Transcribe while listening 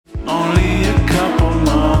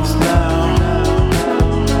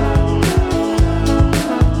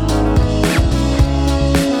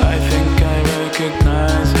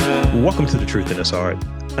Truth in This Art.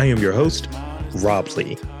 I am your host, Rob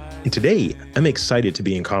Lee. And today, I'm excited to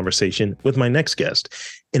be in conversation with my next guest,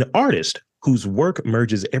 an artist whose work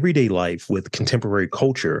merges everyday life with contemporary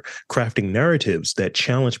culture, crafting narratives that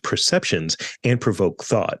challenge perceptions and provoke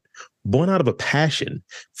thought. Born out of a passion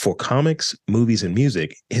for comics, movies, and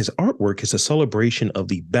music, his artwork is a celebration of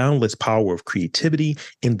the boundless power of creativity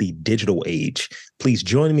in the digital age. Please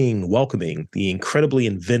join me in welcoming the incredibly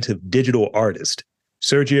inventive digital artist,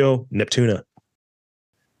 Sergio Neptuna.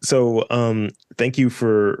 So thank you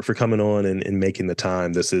for coming on and making the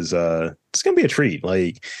time. This is it's gonna be a treat.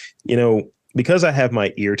 Because I have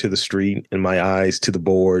my ear to the street and my eyes to the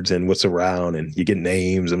boards and what's around, and you get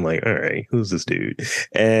names. I'm like, all right, who's this dude?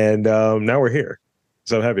 And now we're here.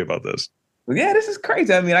 So I'm happy about this. Yeah, this is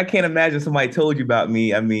crazy. I mean, I can't imagine somebody told you about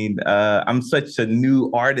me. I mean, I'm such a new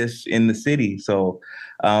artist in the city. So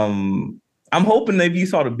I'm hoping maybe you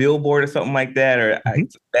saw the billboard or something like that.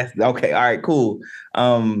 That's okay. All right, cool.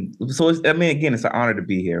 Again, it's an honor to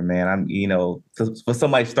be here, man. For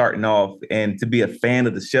somebody starting off and to be a fan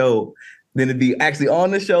of the show, then to be actually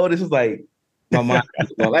on the show, this is like my mind.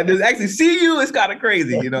 Like to actually see you, it's kind of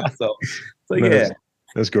crazy, So yeah,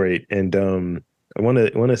 that's great. And I want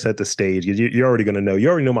to set the stage. You're already going to know. You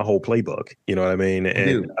already know my whole playbook. You know what I mean?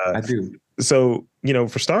 I do. So,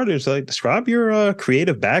 for starters, like describe your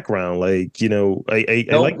creative background. We're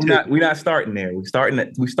not starting there. We're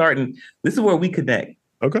starting. This is where we connect.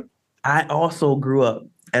 Okay. I also grew up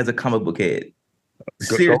as a comic book head.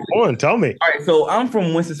 Go on, tell me. All right, so I'm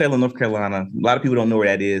from Winston-Salem, North Carolina. A lot of people don't know where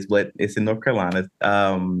that is, but it's in North Carolina,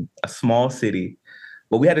 a small city.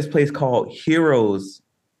 But we had this place called Heroes.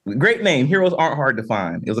 Great name. Heroes Aren't Hard to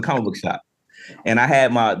Find. It was a comic book shop. And I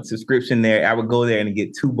had my subscription there. I would go there and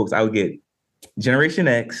get two books. I would get Generation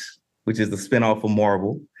X, which is the spinoff of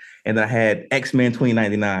Marvel. And then I had X-Men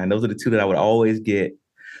 2099. Those are the two that I would always get.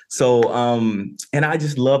 So, and I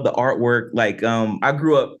just love the artwork. I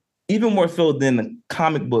grew up, even more so than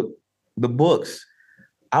the books,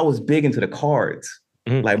 I was big into the cards,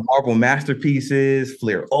 like Marvel Masterpieces,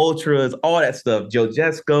 Flair Ultras, all that stuff. Joe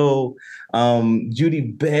Jesco, Judy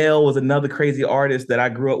Bell was another crazy artist that I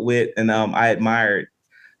grew up with and I admired.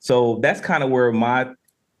 So that's kind of where my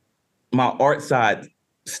art side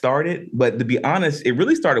started. But to be honest, it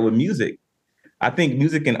really started with music. I think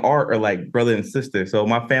music and art are like brother and sister. So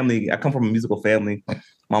my family, I come from a musical family.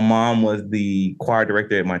 My mom was the choir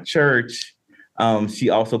director at my church. She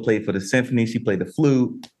also played for the symphony. She played the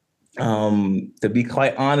flute. To be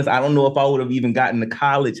quite honest, I don't know if I would have even gotten to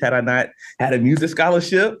college had I not had a music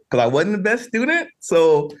scholarship because I wasn't the best student.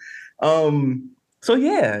 So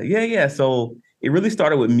yeah. So it really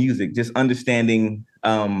started with music, just understanding.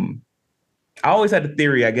 I always had the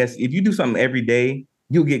theory, I guess, if you do something every day,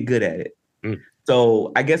 you'll get good at it.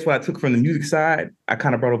 So I guess what I took from the music side, I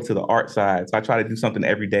kind of brought up to the art side. So I try to do something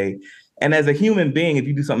every day. And as a human being, if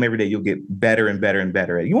you do something every day, you'll get better and better and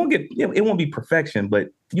better at it. It won't be perfection, but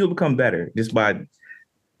you'll become better just by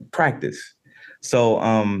practice. So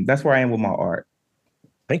that's where I am with my art.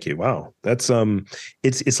 Thank you. Wow. That's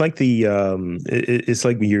it's like it's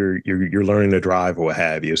like you're learning to drive or what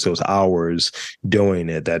have you. So it's hours doing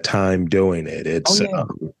it, that time doing it. It's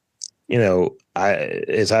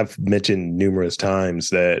as I've mentioned numerous times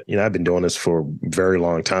that, I've been doing this for a very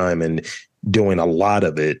long time and doing a lot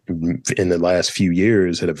of it in the last few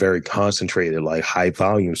years at a very concentrated, like high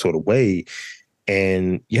volume sort of way.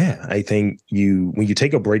 And yeah, I think when you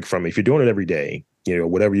take a break from it, if you're doing it every day,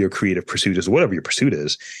 whatever your creative pursuit is, whatever your pursuit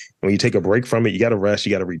is, when you take a break from it, you got to rest,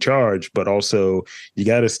 you got to recharge, but also you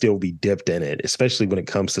got to still be dipped in it, especially when it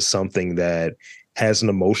comes to something that has an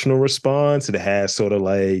emotional response. It has sort of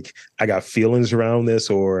like, I got feelings around this,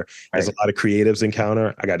 or as a lot of creatives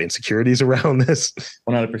encounter, I got insecurities around this.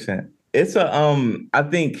 100%. It's I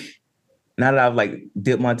think now that I've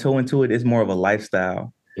dipped my toe into it, it's more of a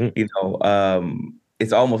lifestyle. It's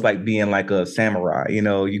almost like being like a samurai.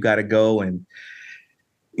 You got to go and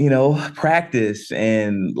practice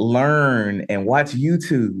and learn and watch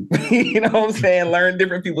YouTube, what I'm saying? Learn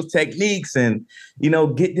different people's techniques and,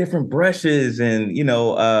 get different brushes and,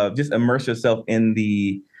 just immerse yourself in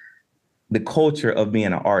the culture of being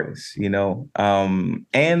an artist, and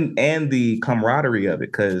the camaraderie of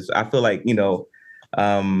it. Cause I feel like,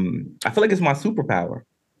 I feel like it's my superpower.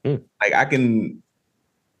 Like I can,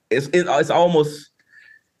 it's almost,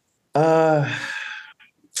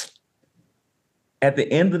 at the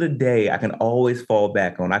end of the day, I can always fall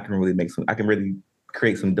back on, I can really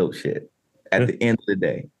create some dope shit at the end of the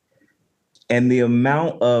day. And the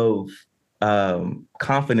amount of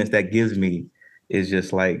confidence that gives me is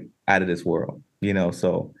just like out of this world,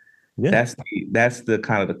 So that's the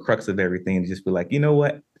kind of the crux of everything. Just be like, you know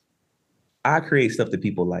what? I create stuff that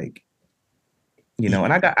people like, and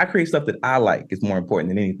I create stuff that I like is more important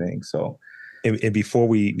than anything. So, and before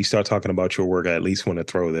we start talking about your work, I at least want to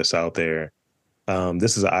throw this out there.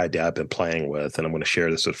 This is an idea I've been playing with, and I'm going to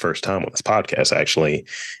share this for the first time on this podcast. Actually,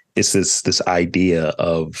 it's this idea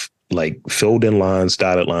of like filled in lines,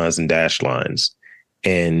 dotted lines, and dashed lines,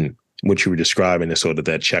 and what you were describing is sort of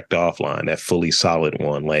that checked off line, that fully solid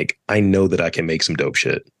one. Like I know that I can make some dope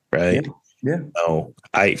shit, right? Yeah. Oh,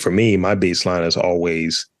 for me, my baseline is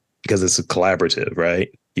always because it's a collaborative, right?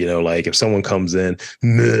 Like if someone comes in,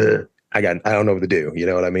 nah, I don't know what to do. You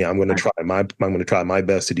know what I mean? I'm going to try my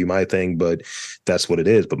best to do my thing, but that's what it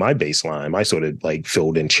is. But my baseline, my sort of like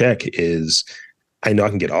filled in check is I know I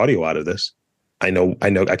can get audio out of this. I know I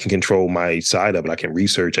can control my side of it. I can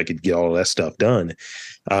research. I could get all that stuff done.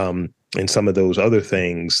 And some of those other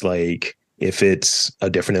things, like if it's a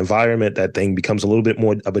different environment, that thing becomes a little bit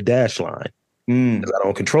more of a dash line. Because I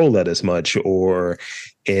don't control that as much. Or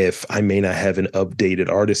if I may not have an updated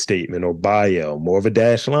artist statement or bio, more of a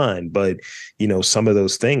dash line. But, some of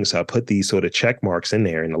those things, I put these sort of check marks in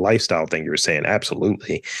there. And the lifestyle thing you were saying,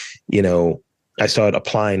 absolutely. I started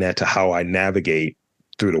applying that to how I navigate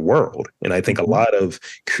through the world. And I think a lot of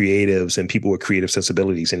creatives and people with creative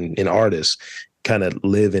sensibilities and artists kind of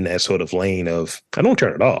live in that sort of lane of, I don't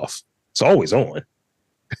turn it off. It's always on.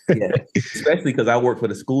 Yeah, especially because I work for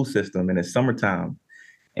the school system and it's summertime,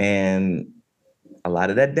 and a lot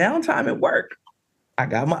of that downtime at work, I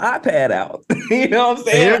got my iPad out. You know what I'm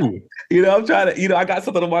saying? I'm trying to, I got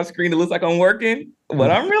something on my screen that looks like I'm working, but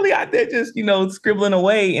I'm really out there just, scribbling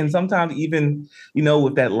away. And sometimes even,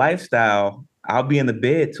 with that lifestyle, I'll be in the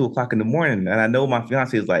bed 2:00 in the morning, and I know my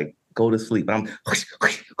fiance is like, go to sleep. And I'm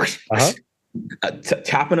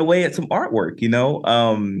chopping away at some artwork,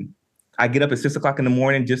 I get up at 6:00 in the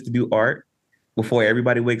morning just to do art before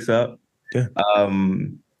everybody wakes up. Yeah.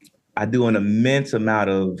 I do an immense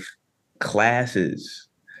amount of classes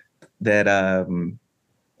that,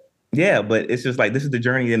 but it's just like, this is the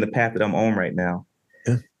journey and the path that I'm on right now.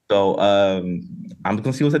 Yeah. So I'm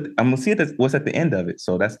gonna see what's at the end of it.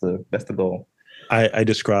 So that's the goal. I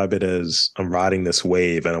describe it as I'm riding this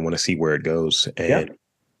wave and I want to see where it goes. And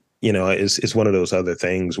it's one of those other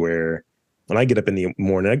things where when I get up in the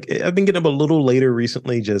morning, I've been getting up a little later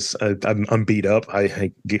recently. Just I'm beat up.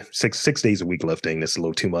 I get six days a week lifting. It's a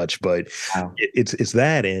little too much, but wow. It's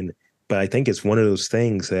that. But I think it's one of those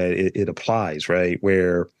things that it applies, right?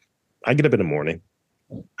 Where I get up in the morning,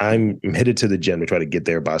 I'm headed to the gym to try to get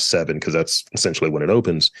there by 7 because that's essentially when it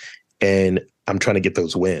opens, and I'm trying to get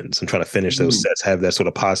those wins. I'm trying to finish those sets, have that sort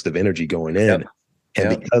of positive energy going in. Yep.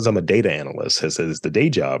 And because I'm a data analyst, as is the day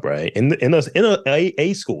job, right? In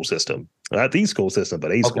a school system, not the school system,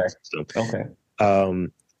 but a school system. Okay.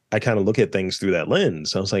 I kind of look at things through that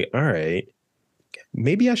lens. I was like, all right,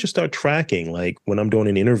 maybe I should start tracking, like when I'm doing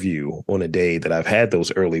an interview on a day that I've had those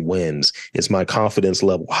early wins, is my confidence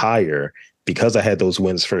level higher because I had those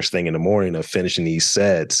wins first thing in the morning of finishing these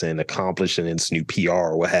sets and accomplishing this new PR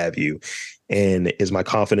or what have you. And is my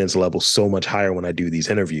confidence level so much higher when I do these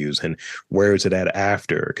interviews, and where is it at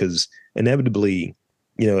after? Because inevitably,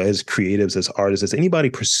 as creatives, as artists, as anybody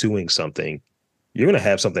pursuing something, you're going to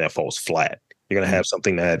have something that falls flat. You're going to have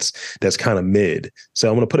something that's kind of mid. So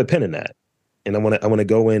I'm going to put a pin in that. And I want to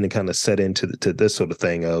go in and kind of set into to this sort of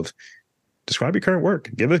thing of describe your current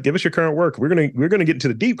work. Give us your current work. We're gonna get into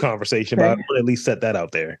the deep conversation, but I want to at least set that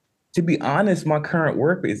out there. To be honest, my current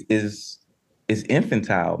work is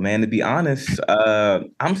infantile, man. To be honest,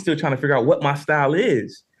 I'm still trying to figure out what my style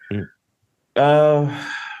is. So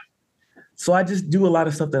I just do a lot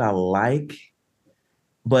of stuff that I like,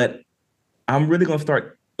 but I'm really gonna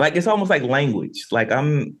start, like, it's almost like language. Like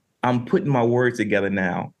I'm putting my words together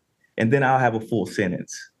now, and then I'll have a full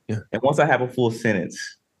sentence. Yeah. And once I have a full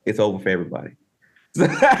sentence, it's over for everybody. No,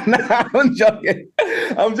 I'm joking.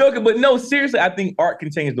 But no, seriously, I think art can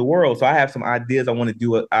change the world. So I have some ideas I want to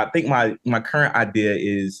do. I think my current idea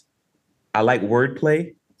is I like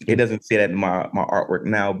wordplay. It doesn't say that in my artwork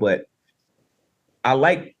now, but I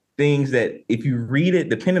like things that if you read it,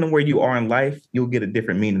 depending on where you are in life, you'll get a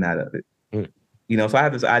different meaning out of it. So I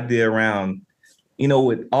have this idea around,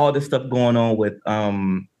 with all this stuff going on with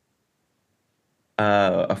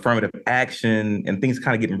affirmative action and things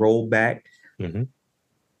kind of getting rolled back.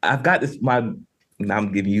 I've got this. I'm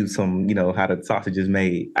giving you some, how the sausage is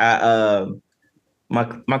made. My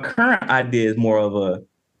current idea is more of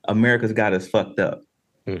America's got us fucked up,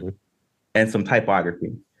 and some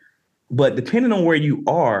typography. But depending on where you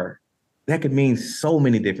are, that could mean so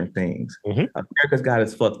many different things. America's got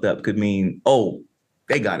us fucked up could mean, oh,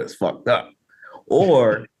 they got us fucked up,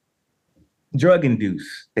 or drug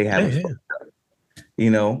induced. They have us fucked up.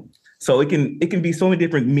 So it can be so many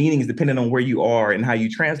different meanings depending on where you are and how you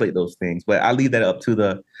translate those things. But I leave that up to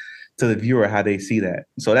the viewer how they see that.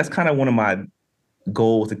 So that's kind of one of my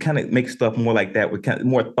goals, to kind of make stuff more like that, with kind of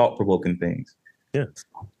more thought provoking things. Yeah.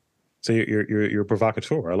 So you're a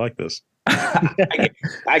provocateur. I like this.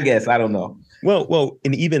 I guess I don't know. Well,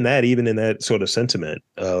 and even in that sort of sentiment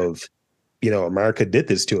of, America did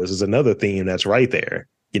this to us is another theme that's right there.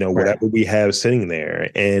 Whatever we have sitting there,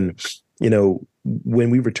 and when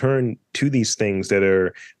we return to these things that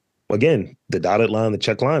are, again, the dotted line, the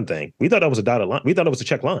check line thing, we thought that was a dotted line. We thought it was a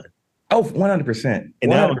check line. Oh, 100%.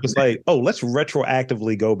 And now it's like, oh, let's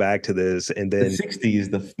retroactively go back to this. And then the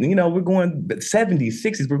 60s, we're going 70s,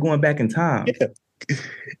 60s, we're going back in time.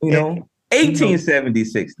 Yeah.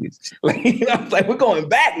 1870s, 60s. Like we're going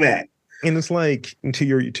back that. And it's like, to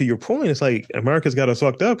your point, it's like America's got us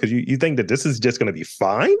fucked up because you think that this is just going to be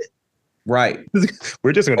fine? Right.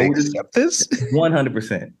 We're just going to accept this?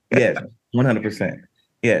 100%. Yes. 100%.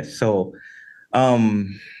 Yes. So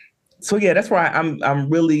yeah, that's why I'm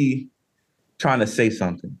really trying to say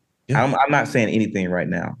something. Yeah. I'm not saying anything right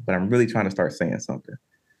now, but I'm really trying to start saying something.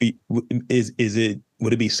 Would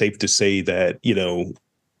it be safe to say that,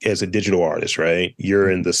 as a digital artist, right, you're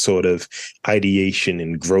in the sort of ideation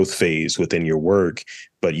and growth phase within your work,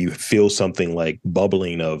 but you feel something like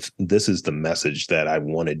bubbling of, this is the message that I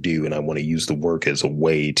want to do, and I want to use the work as a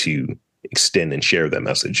way to extend and share that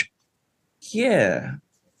message? Yeah,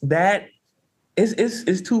 that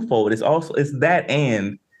is twofold. It's that,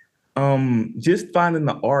 and just finding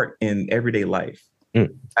the art in everyday life.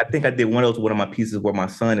 I think I did one of my pieces where my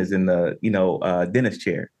son is in the dentist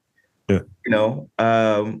chair. Yeah.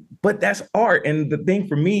 But that's art. And the thing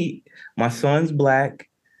for me, my son's Black,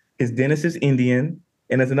 his dentist is Indian,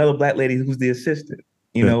 and there's another Black lady who's the assistant.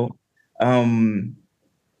 That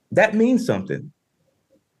means something.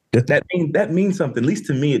 Yeah. That means something. At least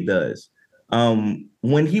to me, it does.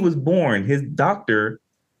 When he was born, his doctor,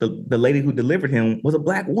 the lady who delivered him, was a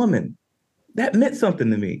Black woman. That meant something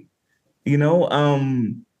to me. It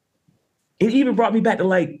even brought me back to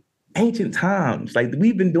like ancient times. Like,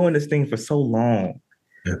 we've been doing this thing for so long.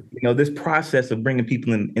 Yeah. This process of bringing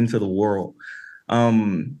people into the world.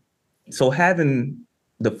 So having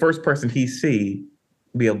the first person he see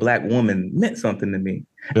be a Black woman meant something to me.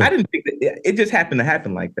 Yeah. I didn't think that it just happened to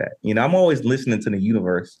happen like that. I'm always listening to the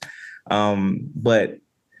universe. But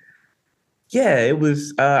yeah, it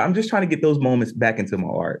was, I'm just trying to get those moments back into my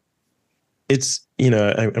art. It's,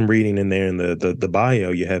 I'm reading in there in the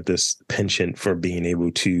bio, you have this penchant for being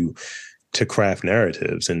able to craft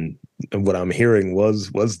narratives. And what I'm hearing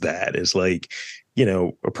was that is like,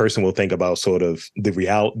 a person will think about sort of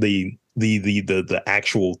the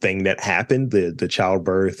actual thing that happened, the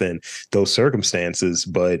childbirth and those circumstances.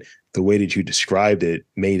 But the way that you described it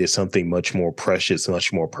made it something much more precious,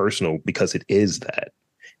 much more personal, because it is that.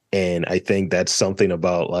 And I think that's something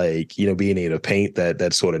about, like, being able to paint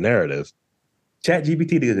that sort of narrative.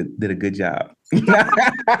 ChatGPT did a good job. Way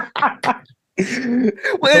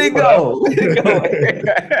to go.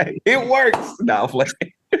 It works. No,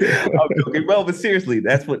 I'm joking. Well, but seriously,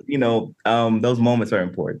 that's what, those moments are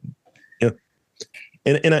important. Yeah.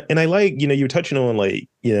 And I like, you're touching on, like,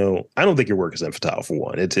 I don't think your work is infantile, for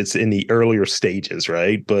one. It's in the earlier stages,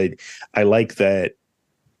 right? But I like that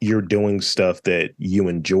you're doing stuff that you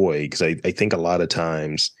enjoy, because I think a lot of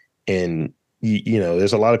times, and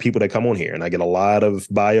there's a lot of people that come on here, and I get a lot of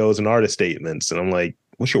bios and artist statements, and I'm like,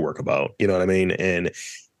 what's your work about? You know what I mean? And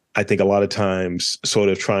I think a lot of times sort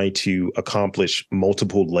of trying to accomplish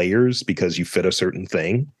multiple layers because you fit a certain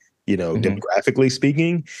thing, demographically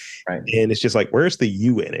speaking. Right. And it's just like, where's the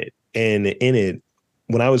you in it? And in it,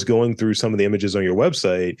 when I was going through some of the images on your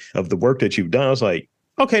website of the work that you've done, I was like,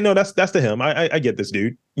 okay, no, that's the him. I get this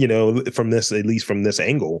dude, from this, at least from this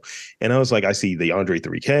angle. And I was like, I see the Andre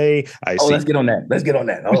 3K. Let's get on that. Oh,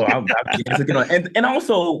 let's get on. And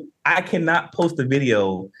also, I cannot post a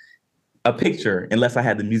picture, unless I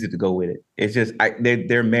had the music to go with it. It's just,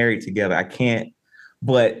 they're married together. I can't.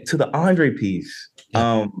 But to the Andre piece,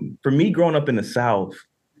 for me growing up in the South,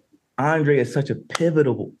 Andre is such a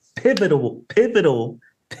pivotal. Help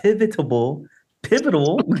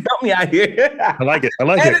me out here. I like it.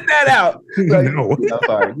 Edit that out. No. I'm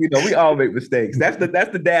sorry. We all make mistakes. That's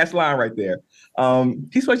the dash line right there.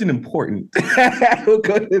 He's such an important. We'll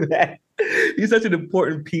go to that. He's such an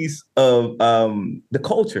important piece of the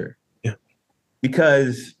culture. Yeah.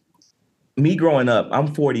 Because me growing up,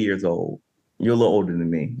 I'm 40 years old. You're a little older than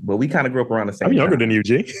me, but we kind of grew up around the same. I'm younger than you,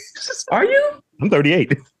 G. Are you? I'm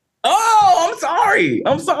 38. Oh,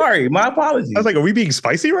 I'm sorry. My apologies. I was like, are we being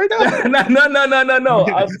spicy right now? No.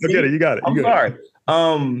 I get it. You got it. I'm sorry.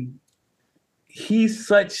 he's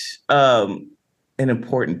such an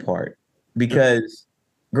important part because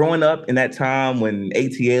growing up in that time when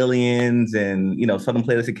AT Aliens and Southern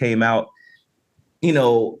Playlist came out, you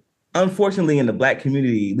know, unfortunately in the Black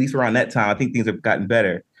community, at least around that time, I think things have gotten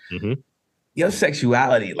better. Mm-hmm. Your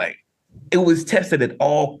sexuality, like it was tested at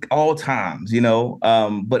all times,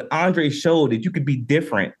 But Andre showed that you could be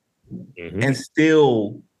different and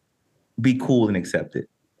still be cool and accepted.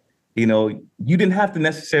 You didn't have to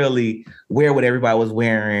necessarily wear what everybody was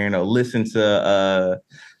wearing or listen to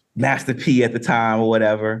Master P at the time or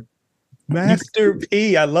whatever. Master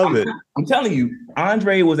P, I love it. I'm telling you,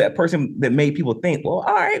 Andre was that person that made people think, well,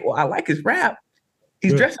 all right, well, I like his rap.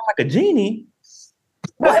 He's dressing like a genie,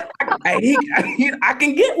 but I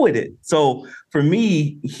can get with it. So for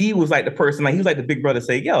me, he was like the person, like he was like the big brother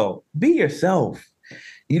say, yo, be yourself.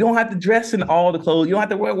 You don't have to dress in all the clothes. You don't have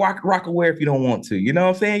to wear Rockaware if you don't want to. You know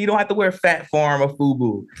what I'm saying? You don't have to wear Fat Farm or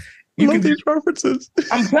FUBU. You love these references.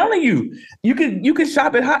 I'm telling you, you can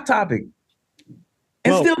shop at Hot Topic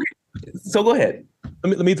and still. So go ahead.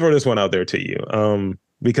 Let me throw this one out there to you,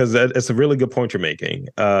 because it's a really good point you're making.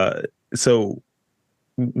 So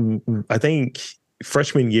I think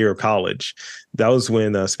freshman year of college, that was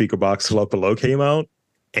when Speaker Box Love Below came out.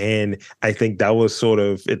 And I think that was sort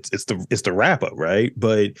of it's the wrap up, right?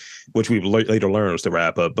 But which we later learned was the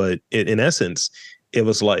wrap up. But in essence, it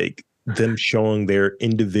was like them showing their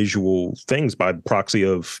individual things by proxy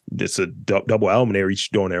of it's a double album. They're each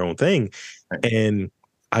doing their own thing, and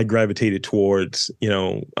I gravitated towards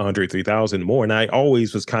Andre 3000 more, and I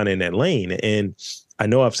always was kind of in that lane. And I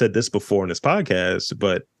know I've said this before in this podcast,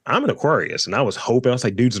 but I'm an Aquarius, and I was hoping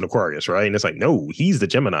like, dude's an Aquarius, right? And it's like, no, he's the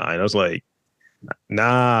Gemini, and I was like,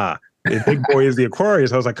 nah, the big boy is the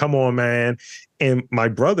Aquarius. I was like, come on, man. And my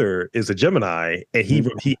brother is a Gemini, and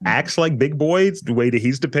he acts like big boy the way that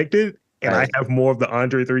he's depicted. And I have more of the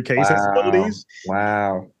Andre 3K sensibilities.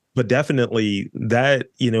 Wow. But definitely that,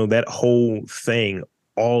 that whole thing,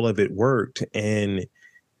 all of it worked. And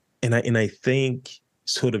I think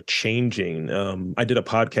sort of changing. I did a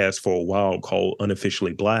podcast for a while called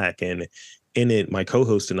Unofficially Black. And in it, my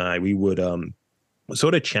co-host and I, we would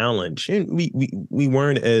sort of challenge, and we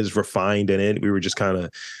weren't as refined in it. We were just kind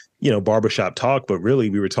of, barbershop talk, but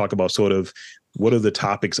really we were talking about sort of what are the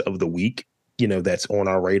topics of the week, that's on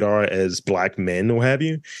our radar as Black men or have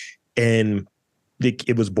you. And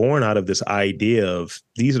it was born out of this idea of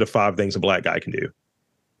these are the 5 things a Black guy can do.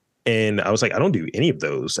 And I was like, I don't do any of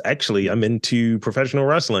those. Actually, I'm into professional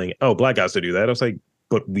wrestling. Oh, Black guys to do that. I was like,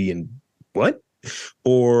 but what?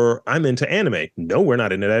 Or I'm into anime. No, we're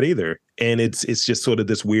not into that either. And it's just sort of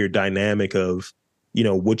this weird dynamic of,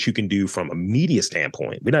 what you can do from a media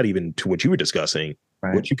standpoint. We're not even to what you were discussing,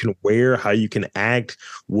 right. What you can wear, how you can act,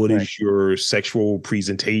 what is your sexual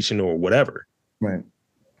presentation or whatever. Right.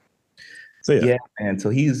 So yeah, and so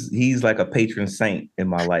he's like a patron saint in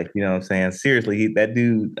my life. You know what I'm saying? Seriously, that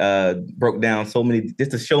dude broke down so many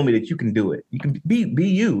just to show me that you can do it. You can be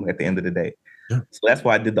you at the end of the day. Yeah. So that's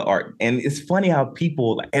why I did the art. And it's funny how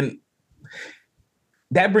people, and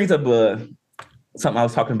that brings up something I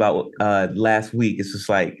was talking about last week. It's just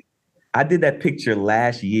like, I did that picture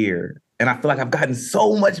last year, and I feel like I've gotten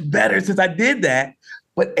so much better since I did that.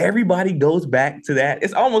 But everybody goes back to that.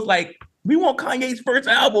 It's almost like we want Kanye's first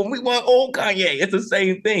album. We want old Kanye. It's the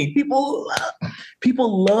same thing. People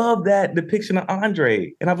love that depiction of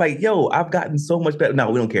Andre. And I'm like, yo, I've gotten so much better.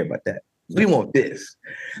 No, we don't care about that. We want this.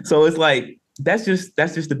 So it's like, that's just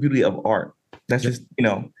the beauty of art. That's just,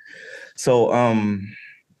 So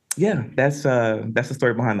that's the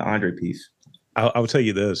story behind the Andre piece. I'll tell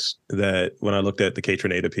you this, that when I looked at the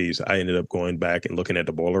K-Tornado piece, I ended up going back and looking at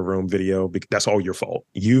the Boiler Room video. Because that's all your fault.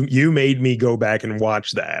 You made me go back and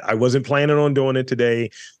watch that. I wasn't planning on doing it today,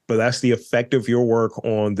 but that's the effect of your work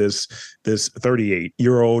on this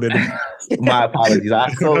 38-year-old. And my apologies.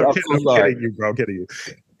 I'm so sorry. Kidding you, bro. I'm kidding you.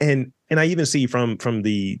 And I even see from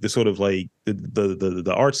the sort of like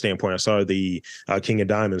the art standpoint, I saw the King of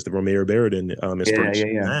Diamonds, the Romeo Baradin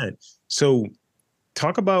inspiration. Yeah. So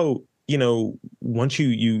talk about, once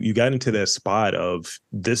you got into that spot of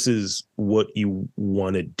this is what you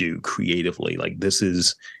want to do creatively, like this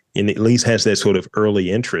is, and at least has that sort of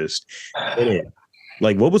early interest in it.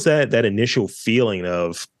 Like, what was that initial feeling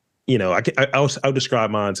of, I'll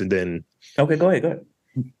describe mine and then. Okay, go ahead.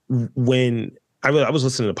 When I was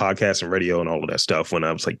listening to podcasts and radio and all of that stuff when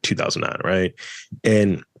I was like 2009, right?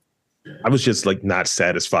 And I was just like not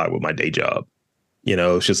satisfied with my day job.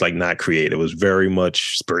 It's just like not creative. It was very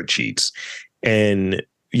much spreadsheets. And,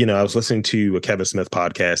 I was listening to a Kevin Smith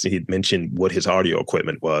podcast and he'd mentioned what his audio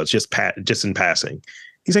equipment was just in passing.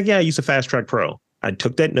 He's like, yeah, I use a Fast Track Pro. I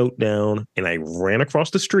took that note down and I ran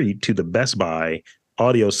across the street to the Best Buy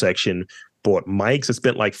audio section, bought mics. I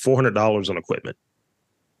spent like $400 on equipment.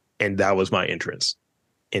 And that was my entrance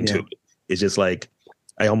into it. It's just like,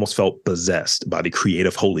 I almost felt possessed by the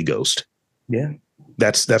creative Holy Ghost. Yeah.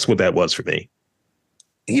 That's what that was for me.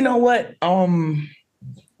 You know what?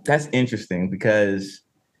 That's interesting because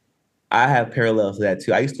I have parallels to that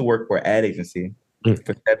too. I used to work for an ad agency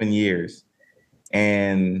for 7 years,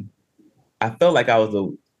 and I felt like I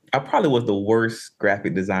probably was the worst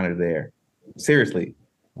graphic designer there. Seriously.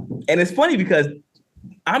 And it's funny because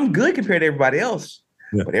I'm good compared to everybody else,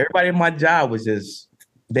 but everybody in my job was just,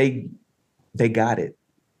 they got it.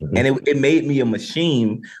 And it made me a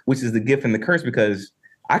machine, which is the gift and the curse, because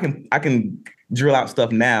I can drill out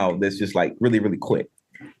stuff now that's just like really, really quick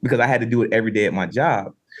because I had to do it every day at my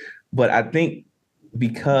job. But I think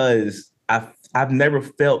because I've never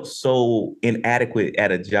felt so inadequate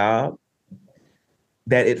at a job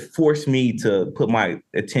that it forced me to put my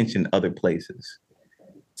attention other places.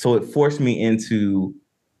 So it forced me into,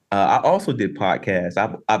 I also did podcasts.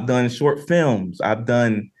 I've done short films. I've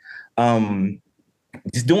done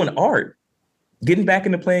just doing art, getting back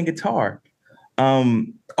into playing guitar,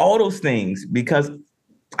 all those things, because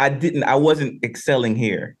I wasn't excelling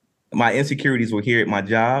here. My insecurities were here at my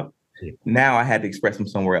job. Now I had to express them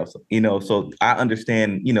somewhere else, so I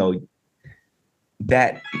understand,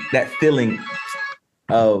 that feeling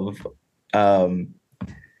of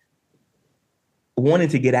wanting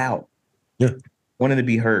to get out, wanting to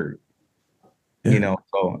be heard,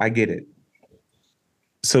 so I get it.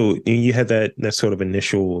 So you had that sort of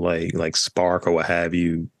initial like spark or what have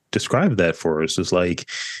you. Describe that for us. It's like,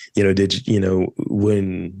 did you,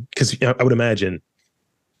 when, because I would imagine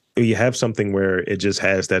you have something where it just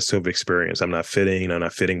has that sort of experience. I'm not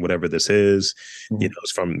fitting whatever this is.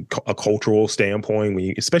 It's from a cultural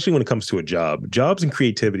standpoint, especially when it comes to a jobs and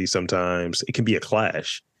creativity, sometimes it can be a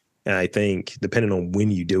clash. And I think depending on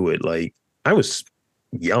when you do it, like I was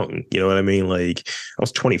young, you know what I mean? Like I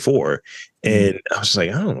was 24 and I was just like,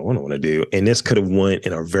 I don't know what I want to do. And this could have went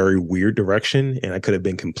in a very weird direction. And I could have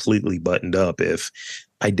been completely buttoned up if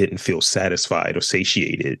I didn't feel satisfied or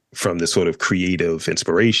satiated from this sort of creative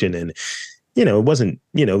inspiration. And, it wasn't,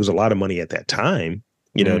 it was a lot of money at that time,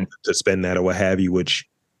 to spend that or what have you, which,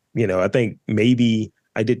 I think maybe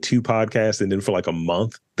I did 2 podcasts and then for like a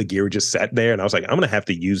month, the gear just sat there and I was like, I'm going to have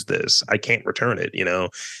to use this. I can't return it,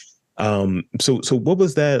 So what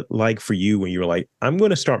was that like for you when you were like, I'm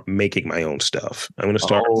going to start making my own stuff. I'm going to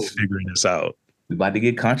start figuring this out. We're about to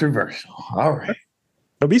get controversial. All right.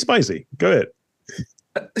 Oh, be spicy. Go ahead.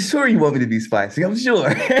 Sure, you want me to be spicy. I'm sure.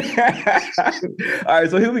 All right.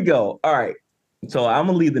 So here we go. All right. So I'm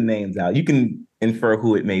going to leave the names out. You can infer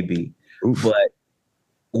who it may be. Oof. But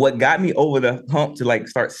what got me over the hump to like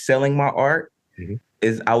start selling my art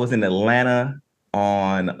is I was in Atlanta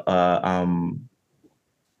on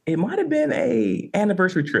it might have been a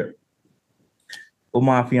anniversary trip with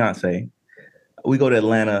my fiance. We go to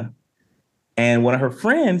Atlanta and one of her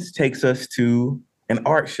friends takes us to an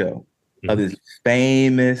art show of this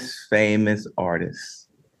famous artist.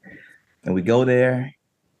 And we go there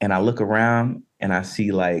and I look around and I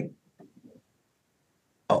see like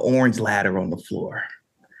an orange ladder on the floor.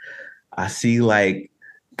 I see like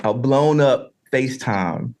a blown up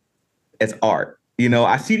FaceTime as art.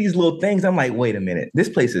 I see these little things. I'm like, wait a minute, this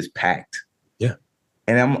place is packed. Yeah.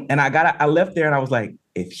 And I left there and I was like,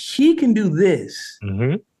 if he can do this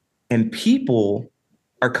and people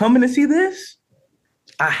are coming to see this,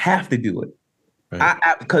 I have to do it. Right.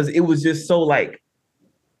 Because it was just so like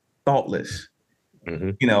thoughtless,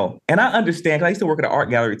 and I understand, 'cause I used to work at an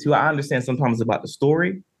art gallery too. I understand sometimes it's about the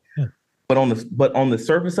story, but on the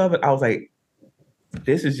surface of it, I was like,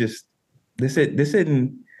 this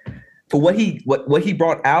isn't for what he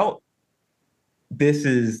brought out. This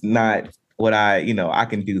is not what I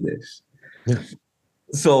can do this. Yeah.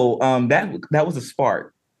 So that was a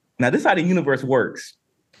spark. Now this is how the universe works.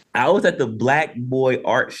 I was at the Black Boy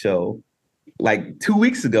Art Show like 2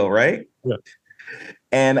 weeks ago, right? Yeah.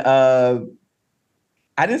 And I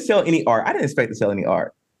didn't sell any art. I didn't expect to sell any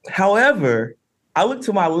art. However, I looked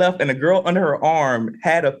to my left and a girl under her arm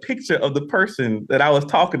had a picture of the person that I was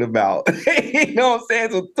talking about. You know what I'm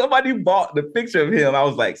saying? So somebody bought the picture of him. I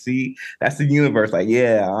was like, see, that's the universe. Like,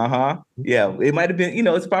 yeah, yeah. It might have been,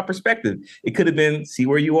 it's about perspective. It could have been, see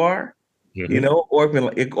where you are, or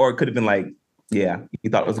it could have been like, yeah, you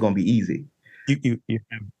thought it was going to be easy. You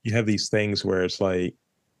have these things where it's like,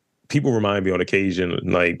 people remind me on occasion,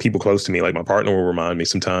 like people close to me, like my partner will remind me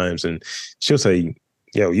sometimes, and she'll say,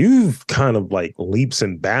 you've kind of like leaps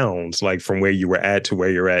and bounds, like from where you were at to where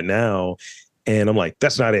you're at now. And I'm like,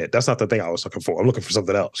 that's not it. That's not the thing I was looking for. I'm looking for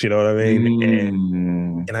something else. You know what I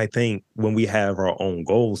mean? And I think when we have our own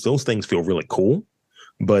goals, those things feel really cool.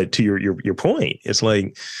 But to your point, it's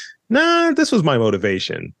like, nah, this was my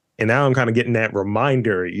motivation. And now I'm kind of getting that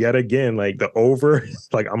reminder yet again, like the over,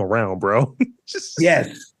 like I'm around, bro.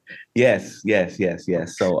 Yes. Yes, yes, yes,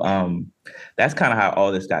 yes. So that's kind of how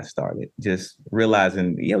all this got started. Just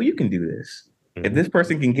realizing, you can do this. Mm-hmm. If this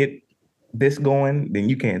person can get this going, then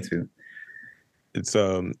you can too. It's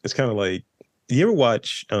kind of like, you ever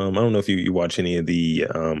watch I don't know if you watch any of the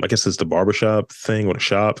I guess it's the barbershop thing or the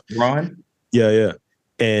shop. Ron? Yeah.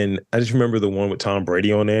 And I just remember the one with Tom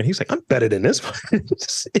Brady on there. And he's like, I'm better than this one.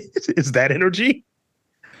 It's that energy.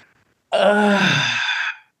 I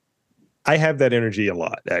have that energy a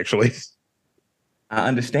lot, actually. I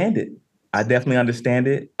understand it. I definitely understand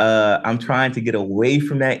it. I'm trying to get away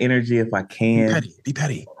from that energy if I can. Be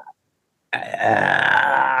petty.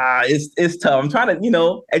 It's tough. I'm trying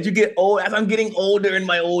to, as you get old, as I'm getting older in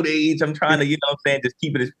my old age, I'm trying to, just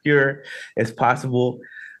keep it as pure as possible.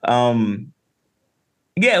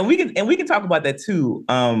 Yeah, and we can talk about that too.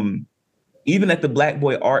 Even at the Black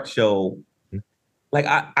Boy Art Show, like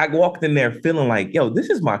I walked in there feeling like, this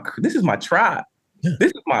is my tribe. Yeah.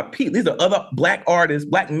 This is my people. These are other Black artists,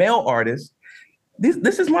 Black male artists.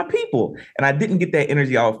 This is my people. And I didn't get that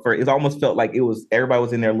energy off first. It almost felt like everybody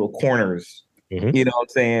was in their little corners. Mm-hmm. You know what I'm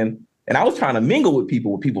saying? And I was trying to mingle with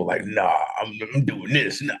people like, nah, I'm doing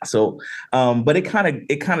this. Nah. So, but it kind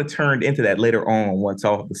of turned into that later on once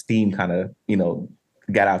all the steam kind of,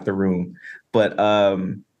 got out the room. But I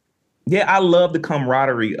love the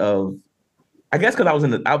camaraderie of, I guess because I was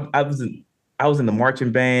in the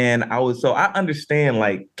marching band. So I understand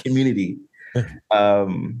like community.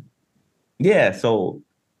 So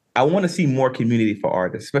I want to see more community for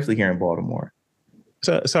artists, especially here in Baltimore.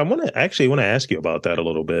 So I want to ask you about that a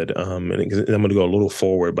little bit. And I'm going to go a little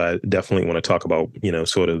forward, but I definitely want to talk about,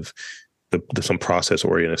 sort of some process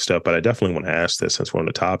oriented stuff. But I definitely want to ask this since we're on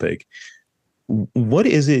the topic. What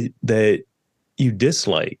is it that you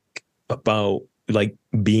dislike about like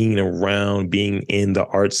being in the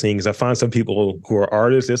art scene? Because I find some people who are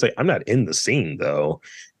artists, they're like, I'm not in the scene though.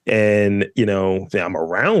 And, I'm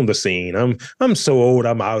around the scene. I'm so old,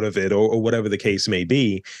 I'm out of it, or whatever the case may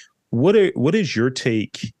be. What is your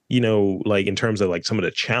take, like in terms of like some of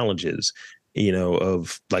the challenges,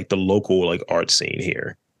 of like the local like art scene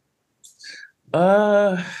here?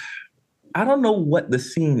 I don't know what the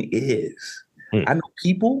scene is. I know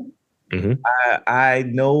people. Mm-hmm. I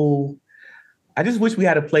know. I just wish we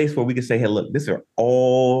had a place where we could say, hey, look, these are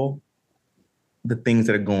all the things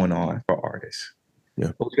that are going on for artists.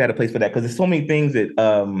 Yeah. But we had a place for that because there's so many things that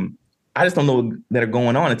I just don't know that are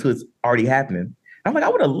going on until it's already happening. I'm like, I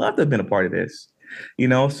would have loved to have been a part of this,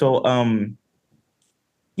 So,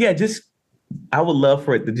 I would love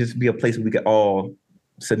for it to just be a place where we could all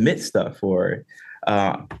submit stuff or,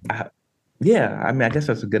 I guess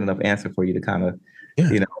that's a good enough answer for you to kind of,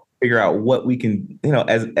 figure out what we can,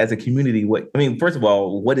 as a community. First of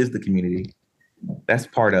all, what is the community? That's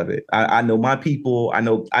part of it. I know my people. I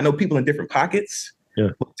know people in different pockets.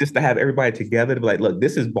 Yeah. Just to have everybody together to be like, look,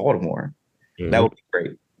 this is Baltimore. Mm-hmm. That would be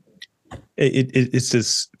great. It's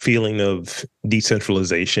this feeling of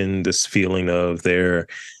decentralization, this feeling of you're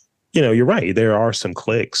right. There are some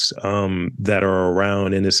cliques that are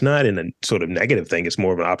around, and it's not in a sort of negative thing. It's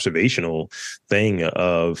more of an observational thing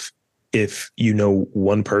of if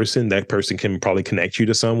one person, that person can probably connect you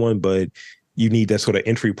to someone, but you need that sort of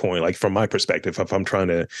entry point. Like from my perspective, if I'm trying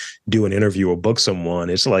to do an interview or book someone,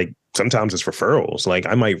 it's like sometimes it's referrals. Like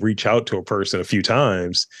I might reach out to a person a few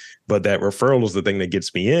times, but that referral is the thing that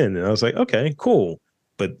gets me in. And I was like, okay, cool.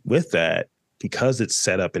 But with that, because it's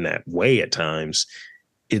set up in that way at times,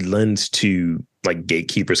 it lends to like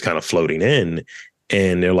gatekeepers kind of floating in,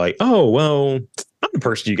 and they're like, oh, well, I'm the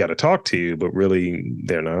person you got to talk to, but really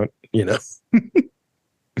they're not,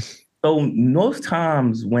 So most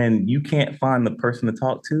times when you can't find the person to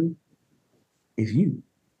talk to, it's you.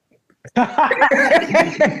 Well,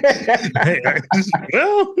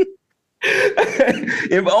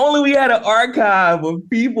 if only we had an archive of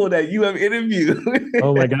people that you have interviewed.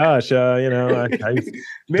 Oh my gosh,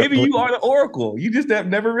 maybe you are the oracle. You just have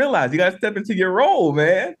never realized. You got to step into your role,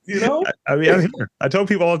 man. I'm here. I tell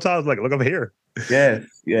people all the time, like, look, I'm here. Yes.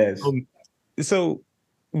 So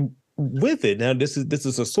with it now, this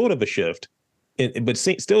is a sort of a shift, but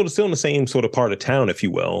still in the same sort of part of town, if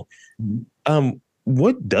you will. Mm-hmm.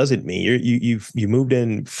 What does it mean? You moved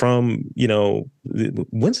in from,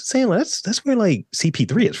 Winston-Salem. That's where like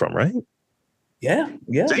CP3 is from, right? Yeah.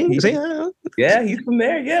 He's from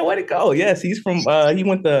there. Yeah, where'd it go? Yes, he's from he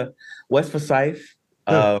went to West Forsyth.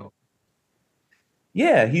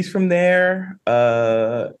 Yeah, he's from there.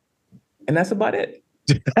 And that's about it.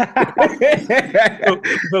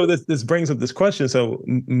 So this brings up this question. So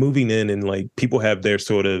moving in and like people have their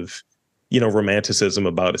sort of romanticism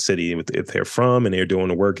about a city if they're from and they're doing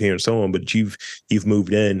the work here and so on. But you've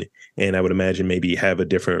moved in, and I would imagine maybe have a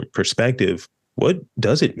different perspective. What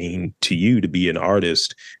does it mean to you to be an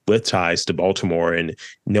artist with ties to Baltimore and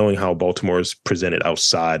knowing how Baltimore is presented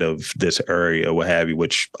outside of this area, what have you,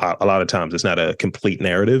 which a lot of times it's not a complete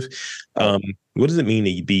narrative. Um, what does it mean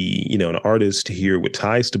to be, an artist here with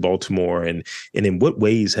ties to Baltimore, and in what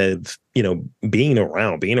ways have, being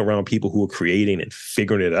around people who are creating and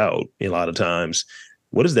figuring it out a lot of times,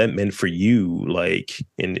 what has that meant for you, like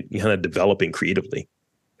in kind of developing creatively?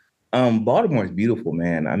 Baltimore is beautiful,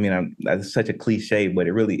 man. I mean, that's such a cliche, but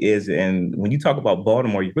it really is. And when you talk about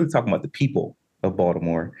Baltimore, you're really talking about the people of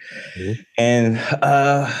Baltimore. Mhm. And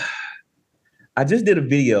I just did a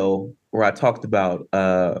video where I talked about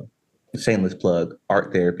shameless plug,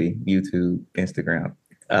 art therapy, YouTube, Instagram,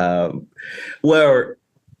 where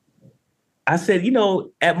I said,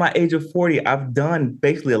 at my age of 40, I've done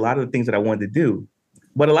basically a lot of the things that I wanted to do.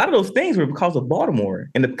 But a lot of those things were because of Baltimore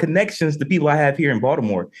and the connections to people I have here in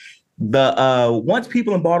Baltimore. The once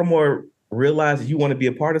people in Baltimore realize that you want to be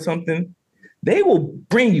a part of something, they will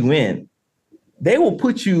bring you in. They will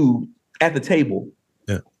put you at the table.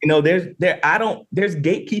 Yeah. There's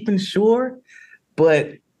gatekeeping, sure,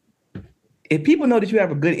 but if people know that you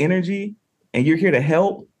have a good energy and you're here to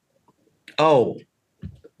help, oh,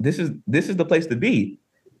 this is the place to be.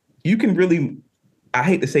 You can really, I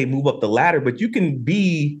hate to say move up the ladder, but you can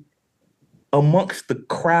be amongst the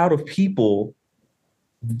crowd of people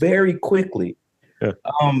very quickly. Yeah.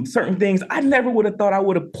 Certain things I never would have thought I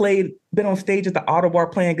would have been on stage at the Auto Bar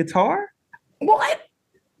playing guitar. What?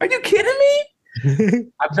 Are you kidding me?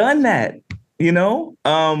 I've done that, you know?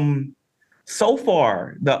 So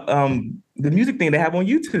far, the music thing they have on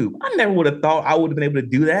YouTube, I never would have thought I would have been able to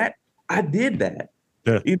do that. I did that.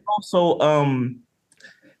 Yeah. So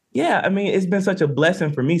yeah, I mean, it's been such a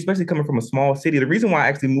blessing for me, especially coming from a small city. The reason why I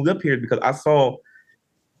actually moved up here is because I saw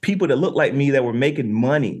people that looked like me that were making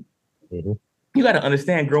money. Mhm. You got to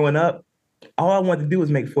understand, growing up, all I wanted to do was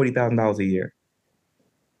make $40,000 a year.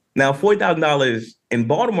 Now, $40,000 in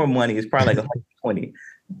Baltimore money is probably like 120.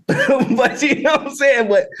 But you know what I'm saying?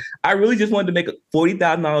 But I really just wanted to make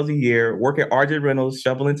 $40,000 a year, work at RJ Reynolds,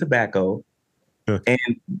 shoveling tobacco, Yeah.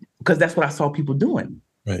 and because that's what I saw people doing.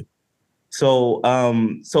 Right. So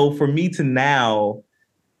for me to now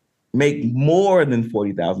make more than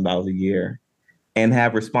 $40,000 a year and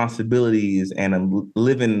have responsibilities and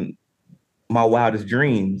living my wildest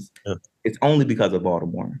dreams, Yeah. it's only because of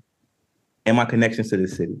Baltimore and my connections to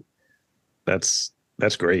this city. That's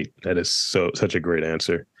great. That is such a great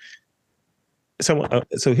answer. So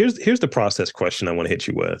here's the process question I want to hit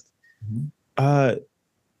you with. Mm-hmm. Uh,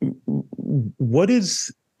 what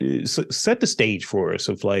is set the stage for us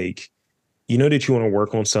of like, that you want to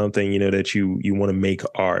work on something, that you want to make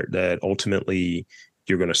art that ultimately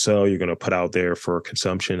you're going to sell, you're going to put out there for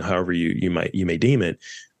consumption, however you may deem it.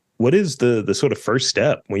 What is the sort of first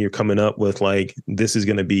step when you're coming up with like, this is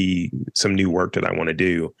going to be some new work that I want to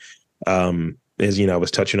do? As I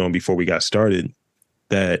was touching on before we got started,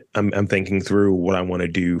 that I'm thinking through what I want to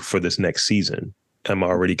do for this next season. I'm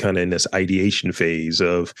already kind of in this ideation phase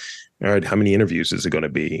of, all right, how many interviews is it going to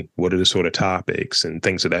be? What are the sort of topics and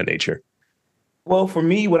things of that nature? Well, for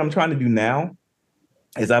me, what I'm trying to do now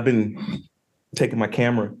is I've been taking my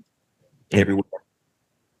camera everywhere.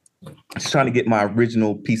 Just trying to get my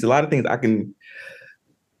original piece. A lot of things I can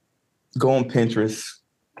go on Pinterest,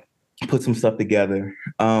 put some stuff together.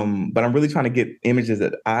 But I'm really trying to get images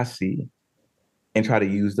that I see and try to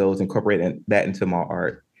use those, incorporate that into my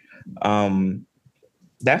art.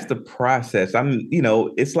 That's the process.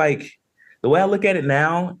 It's like the way I look at it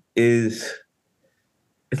now is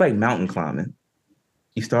it's like mountain climbing.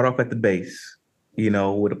 You start off at the base,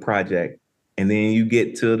 with a project. And then you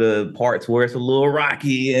get to the parts where it's a little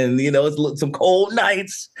rocky and, it's some cold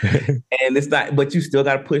nights and it's not, but you still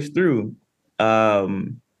got to push through.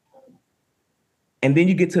 And then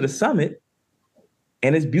you get to the summit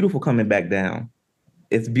and it's beautiful coming back down.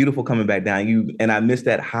 It's beautiful coming back down. And I miss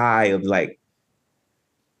that high of like,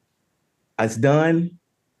 it's done,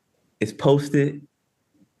 it's posted.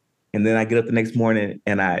 And then I get up the next morning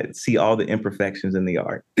and I see all the imperfections in the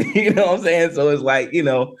art. You know what I'm saying? So it's like,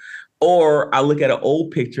 or I look at an old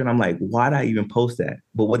picture and I'm like, why did I even post that?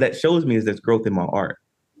 But what that shows me is there's growth in my art.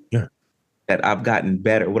 Yeah. That I've gotten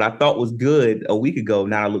better. What I thought was good a week ago,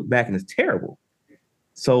 now I look back and it's terrible.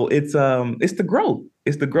 So it's the growth.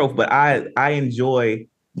 It's the growth. But I enjoy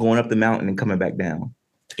going up the mountain and coming back down.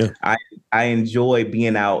 Yeah. I enjoy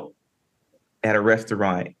being out at a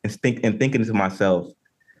restaurant and thinking to myself,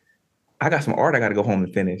 I got some art I got to go home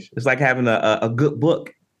and finish. It's like having a good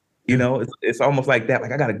book. You Yeah. know, it's almost like that.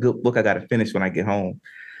 Like I got a good book I got to finish when I get home.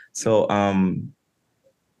 So,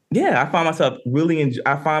 yeah, I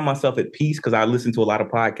find myself at peace because I listen to a lot of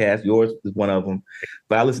podcasts. Yours is one of them,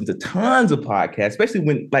 but I listen to tons of podcasts, especially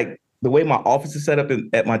when like the way my office is set up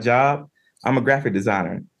at my job. I'm a graphic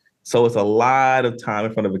designer, so it's a lot of time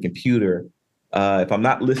in front of a computer. If I'm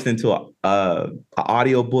not listening to an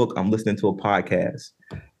audio book, I'm listening to a podcast.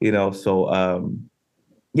 You know, so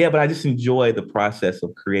yeah, but I just enjoy the process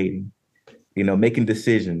of creating. You know, making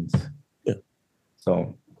decisions. Yeah.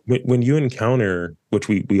 So When you encounter, which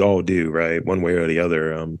we all do, right, one way or the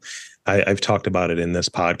other, I've talked about it in this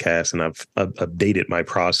podcast, and I've updated my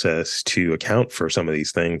process to account for some of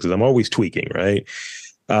these things because I'm always tweaking, right?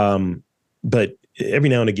 But every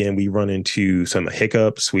now and again, we run into some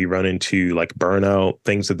hiccups. We run into like burnout,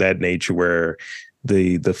 things of that nature, where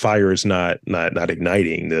the fire is not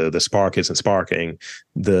igniting, the spark isn't sparking,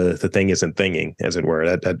 the thing isn't thinging, as it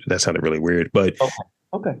were. That sounded really weird, but okay.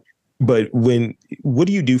 Okay. but what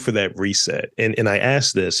do you do for that reset? And I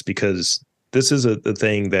ask this because this is a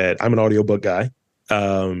thing that I'm an audiobook guy.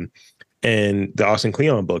 Um, and the Austin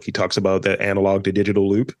Kleon book, he talks about that analog to digital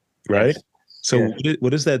loop, right? Yes. So Yes.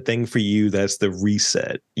 what is that thing for you that's the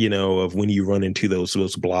reset, of when you run into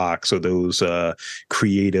those blocks or those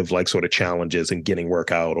creative like sort of challenges and getting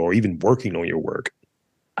work out or even working on your work?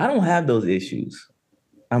 I don't have those issues.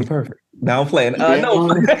 I'm perfect. Now I'm playing. No, I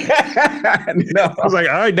was no, like,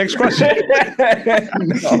 all right, next question.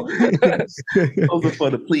 no. Those are for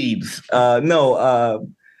the plebes. No, I,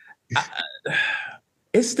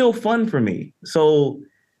 it's still fun for me. So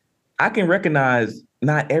I can recognize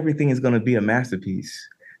not everything is going to be a masterpiece.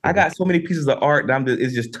 I got so many pieces of art that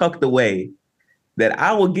it's just tucked away that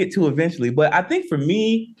I will get to eventually. But I think for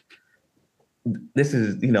me, this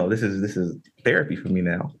is therapy for me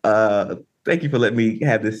now. Thank you for letting me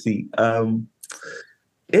have this seat.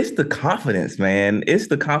 It's the confidence, man. It's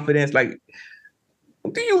the confidence. Like,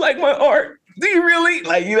 do you like my art? Do you really?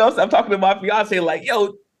 Like, I'm talking to my fiance, like,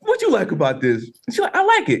 yo, what you like about this? She's like, I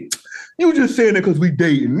like it. You just saying it because we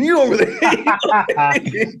dating. You don't really.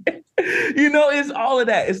 It's all of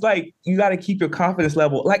that. It's like you got to keep your confidence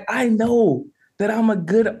level. Like, I know that I'm a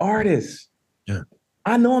good artist. Yeah.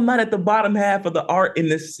 I know I'm not at the bottom half of the art in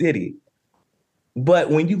this city. But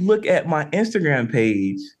when you look at my Instagram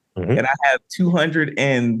page and I have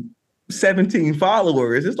 217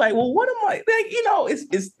 followers, it's like, well, what am I like?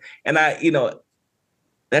 It's and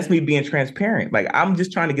that's me being transparent. Like I'm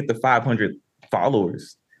just trying to get the 500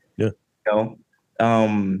 followers. Yeah.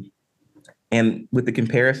 And with the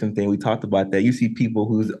comparison thing, we talked about that. You see people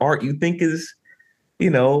whose art you think is,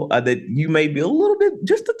 that you may be a little bit,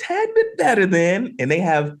 just a tad bit better than, and they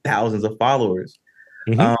have thousands of followers.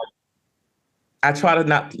 Mm-hmm. I try to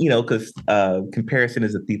not, because comparison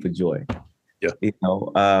is a thief of joy. Yeah.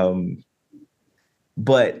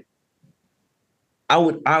 But I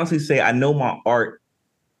would honestly say I know my art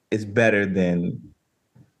is better than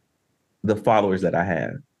the followers that I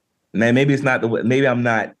have. Now, maybe it's not maybe I'm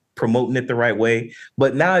not promoting it the right way,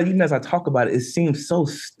 but now even as I talk about it, it seems so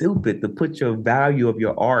stupid to put your value of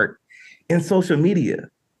your art in social media.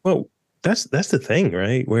 Well, that's the thing,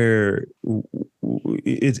 right? Where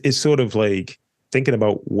it's sort of like thinking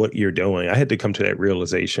about what you're doing. I had to come to that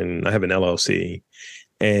realization. I have an LLC,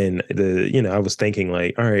 and I was thinking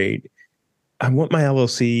like, all right, I want my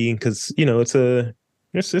LLC because it's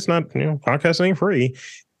not podcasting ain't free,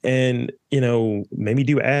 and maybe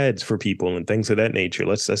do ads for people and things of that nature.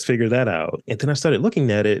 Let's figure that out. And then I started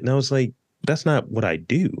looking at it, and I was like, that's not what I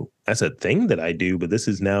do. That's a thing that I do, but this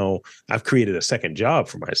is now I've created a second job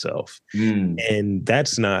for myself. And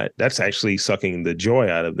that's actually sucking the joy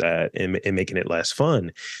out of that and making it less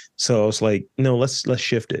fun. So it's like, no, let's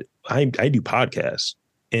shift it. I do podcasts.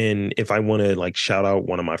 And if I want to like shout out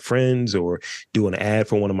one of my friends or do an ad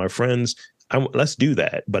for one of my friends, let's do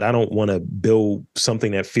that. But I don't want to build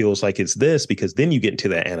something that feels like it's this, because then you get into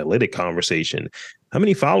that analytic conversation. How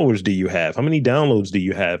many followers do you have? How many downloads do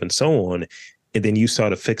you have? And so on. And then you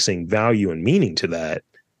start affixing value and meaning to that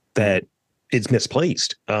it's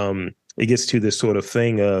misplaced. It gets to this sort of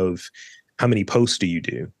thing of how many posts do you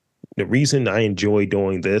do? The reason I enjoy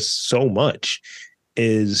doing this so much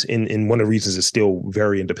is, and one of the reasons it's still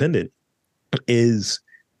very independent, is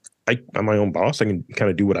I'm my own boss. I can kind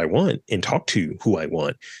of do what I want and talk to who I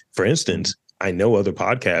want. For instance, I know other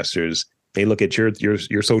podcasters, they look at your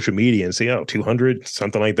social media and say, oh, 200,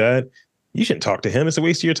 something like that. You shouldn't talk to him. It's a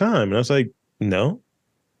waste of your time. And I was like, no,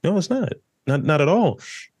 it's not. Not at all.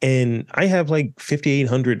 And I have like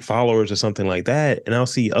 5,800 followers or something like that. And I'll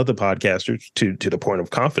see other podcasters to the point of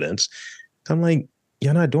confidence. I'm like,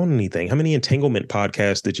 you're not doing anything. How many entanglement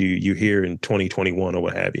podcasts did you hear in 2021 or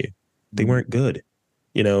what have you? They weren't good,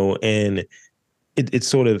 and it's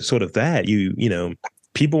sort of that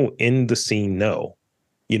people in the scene know,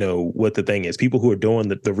 what the thing is. People who are doing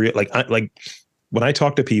the real, like when I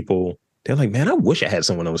talk to people, they're like, man, I wish I had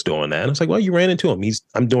someone that was doing that. And I was like, well, you ran into him.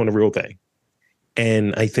 I'm doing the real thing.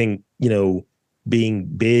 And I think, being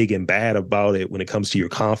big and bad about it when it comes to your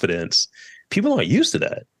confidence, people aren't used to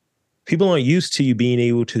that. People aren't used to you being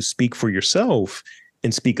able to speak for yourself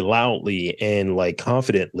and speak loudly and like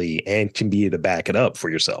confidently and can be able to back it up for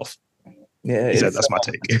yourself. Yeah, That's my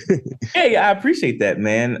take. yeah, I appreciate that,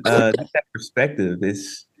 man. That perspective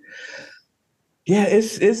is, yeah,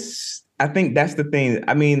 it's. I think that's the thing.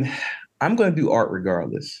 I mean, I'm gonna do art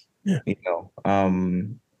regardless, Yeah.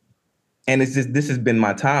 And it's just this has been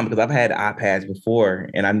my time because I've had iPads before,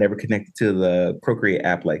 and I never connected to the Procreate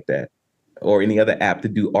app like that, or any other app to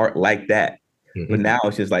do art like that. Mm-hmm. But now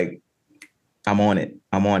it's just like I'm on it.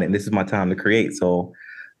 And this is my time to create. So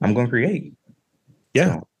I'm gonna create.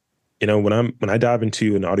 Yeah. So. When I dive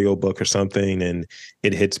into an audiobook or something and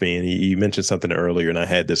it hits me, and you mentioned something earlier, and I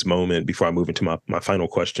had this moment before I move into my final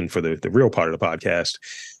question for the real part of the podcast.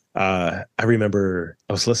 I remember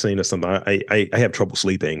I was listening to something. I have trouble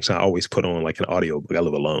sleeping, so I always put on like an audiobook. I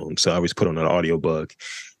live alone, so I always put on an audiobook.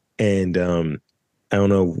 And I don't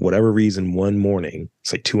know, whatever reason, one morning,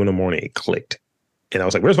 it's like 2 a.m, it clicked. And I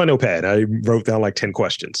was like, where's my notepad? I wrote down like 10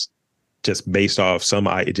 questions just based off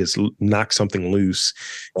it just knocked something loose,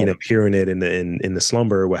 hearing it in the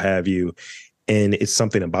slumber, what have you. And it's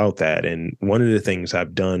something about that. And one of the things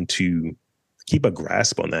I've done to keep a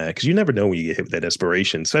grasp on that, because you never know when you get hit with that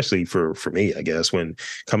inspiration, especially for me, I guess, when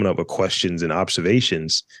coming up with questions and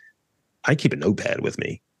observations, I keep a notepad with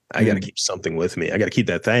me. I got to keep something with me. I got to keep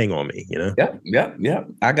that thing on me, Yep.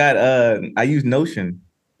 I use Notion.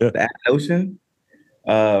 Yeah. The app Notion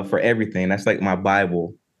for everything. That's like my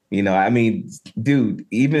Bible. I mean, dude,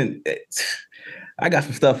 even I got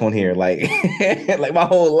some stuff on here, like like my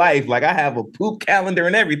whole life. Like I have a poop calendar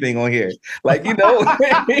and everything on here. Like,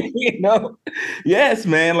 yes,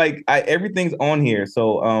 man. Like everything's on here.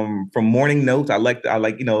 So from morning notes, I like,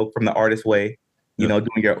 from the artist way, doing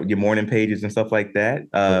your morning pages and stuff like that.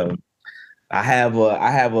 I have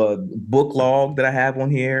a book log that I have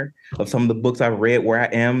on here of some of the books I've read, where I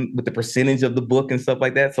am with the percentage of the book and stuff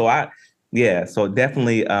like that. So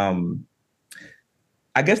definitely,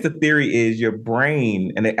 I guess the theory is your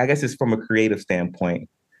brain, and I guess it's from a creative standpoint.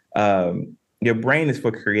 Your brain is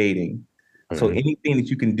for creating. So anything that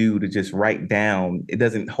you can do to just write down, it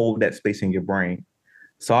doesn't hold that space in your brain.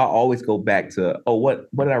 So I always go back to, what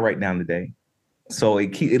did I write down today? So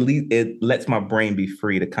it lets my brain be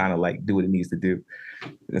free to kind of like do what it needs to do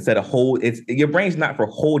instead of your brain's not for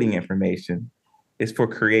holding information. It's for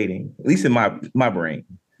creating, at least in my brain.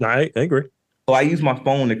 I agree. So I use my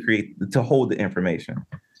phone to hold the information.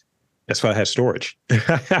 That's why I have storage.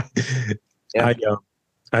 Yeah.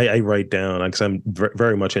 I write down, because I'm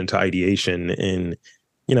very much into ideation, and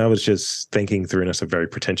I was just thinking through, and that's a very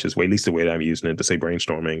pretentious way, at least the way that I'm using it, to say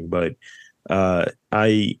brainstorming. But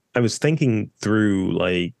I was thinking through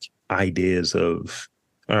like ideas of,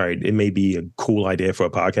 all right, it may be a cool idea for a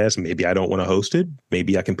podcast. Maybe I don't want to host it.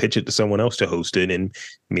 Maybe I can pitch it to someone else to host it, and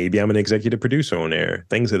maybe I'm an executive producer on there,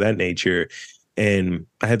 things of that nature. And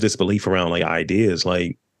I have this belief around like ideas.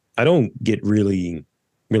 Like I don't get really,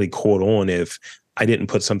 really caught on if I didn't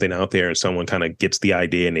put something out there and someone kind of gets the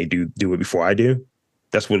idea and they do it before I do.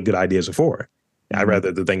 That's what good ideas are for. I'd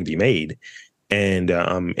rather the thing be made. And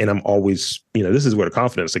I'm always, this is where the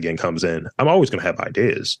confidence again comes in. I'm always going to have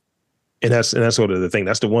ideas. And that's sort of the thing.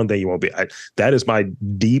 That's the one thing you won't be. That is my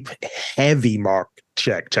deep, heavy mark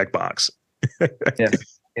checkbox.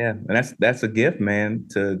 Yeah. And that's a gift, man,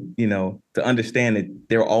 to understand that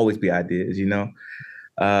there will always be ideas,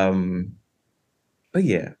 But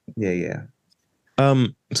yeah.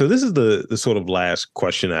 So this is the sort of last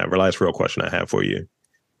real question I have for you.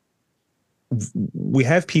 We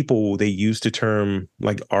have people, they use the term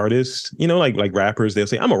like artists, like rappers, they'll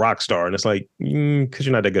say, I'm a rock star. And it's like, because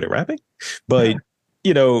you're not that good at rapping. But,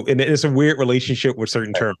 and it's a weird relationship with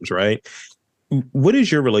certain terms, right? What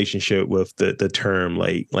is your relationship with the term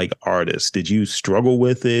like artist? Did you struggle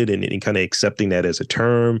with it and kind of accepting that as a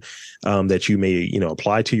term that you may,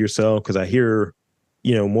 apply to yourself? Because I hear,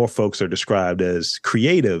 more folks are described as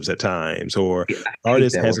creatives at times, or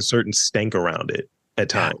artist has a certain stank around it at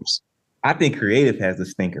times. I think creative has a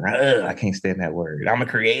stinker. Ugh, I can't stand that word. I'm a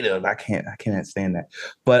creative. I cannot stand that.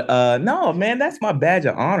 But no, man, that's my badge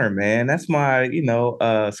of honor, man. That's my,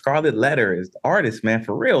 scarlet letter is artist, man,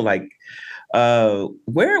 for real. Like,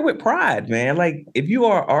 wear it with pride, man. Like, if you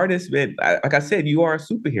are an artist, man, like I said, you are a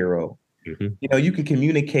superhero. Mhm. You can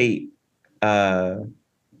communicate. Uh,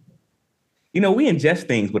 we ingest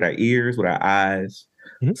things with our ears, with our eyes.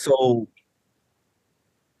 Mhm. So,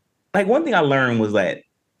 like, one thing I learned was that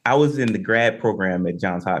I was in the grad program at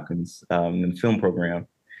Johns Hopkins, in the film program,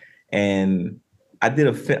 and I did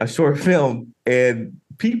a short film, and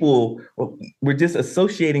people were just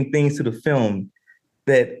associating things to the film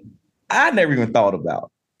that I never even thought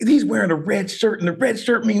about. He's wearing a red shirt, and the red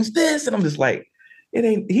shirt means this, and I'm just like, it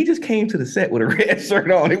ain't. He just came to the set with a red shirt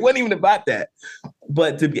on. It wasn't even about that.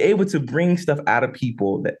 But to be able to bring stuff out of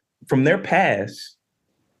people that from their past,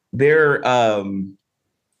 their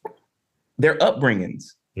their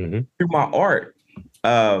upbringings Mhm. through my art,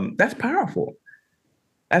 that's powerful.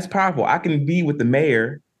 That's powerful. I can be with the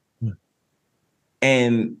mayor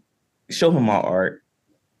and show him my art,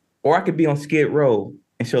 or I could be on Skid Row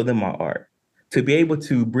and show them my art. To be able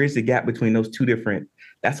to bridge the gap between those two different,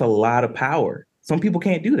 that's a lot of power. Some people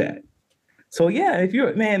can't do that. So yeah, if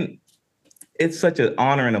you're man, it's such an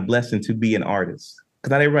honor and a blessing to be an artist because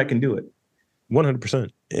not everybody can do it.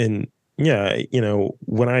 100%. And yeah,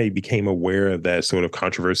 when I became aware of that sort of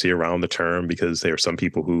controversy around the term, because there are some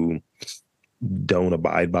people who don't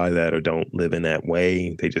abide by that or don't live in that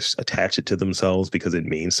way, they just attach it to themselves because it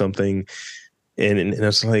means something. And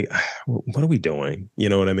it's like, what are we doing? You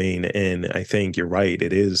know what I mean? And I think you're right.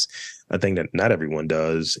 It is a thing that not everyone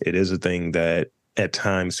does. It is a thing that at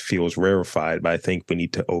times feels rarefied, but I think we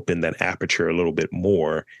need to open that aperture a little bit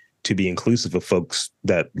more to be inclusive of folks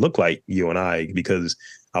that look like you and I, because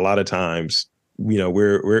a lot of times,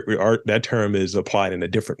 that term is applied in a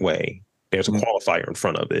different way. There's a qualifier in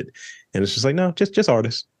front of it. And it's just like, no, just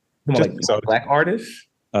artists. Just Like artists. Black artists?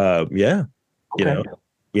 Yeah. Okay.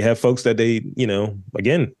 You have folks that they,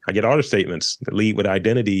 again, I get artist statements that lead with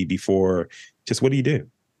identity before just what do you do?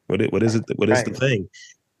 What is it? What is the thing?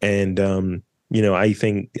 And, I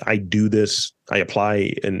think I do this, I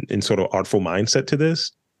apply in sort of artful mindset to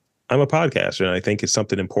this. I'm a podcaster, and I think it's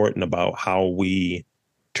something important about how we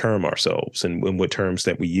term ourselves and what terms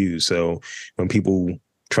that we use. So when people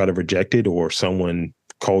try to reject it or someone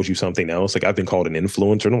calls you something else, like I've been called an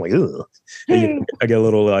influencer, and I'm like, ugh. I get a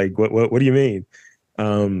little like, what do you mean?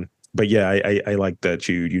 But yeah, I like that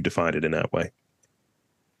you defined it in that way.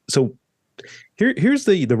 So here's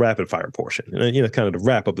the rapid fire portion, kind of the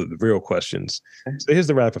wrap up of the real questions. So here's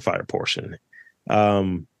the rapid fire portion.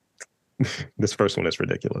 This first one is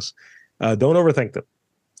ridiculous. Don't overthink them.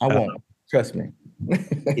 I won't. Trust me.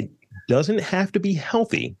 It doesn't have to be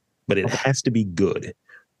healthy, but it has to be good.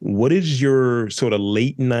 What is your sort of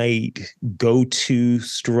late night go-to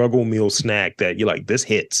struggle meal snack that you're like, this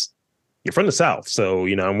hits? You're from the South, so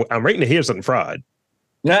I'm waiting to hear something fried.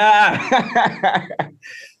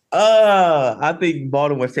 I think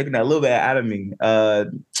Baltimore's taking that a little bit out of me.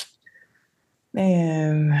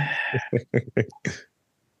 Man,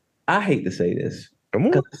 I hate to say this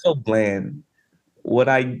because it's so bland. What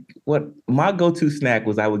my go-to snack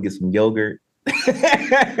was I would get some yogurt.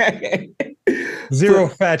 Zero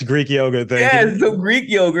fat Greek yogurt thing. Yeah, some Greek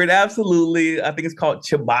yogurt, absolutely. I think it's called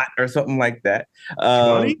chabat or something like that.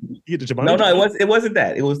 Chobani? You get the Chobani? No, it wasn't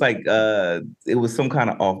that. It was like it was some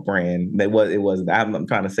kind of off-brand. It wasn't. I'm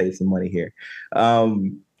trying to save some money here.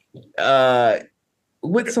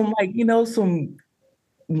 With some like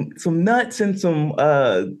some nuts and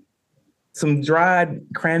some dried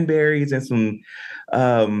cranberries and some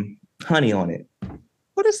honey on it.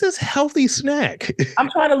 What is this healthy snack? I'm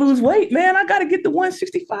trying to lose weight, man. I got to get to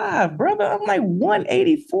 165, brother. I'm like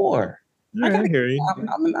 184. I hear you.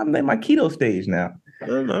 I'm in my keto stage now.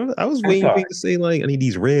 I was waiting for you to say like, I need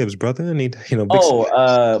these ribs, brother. I need, big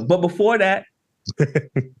but before that,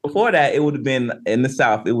 it would have been in the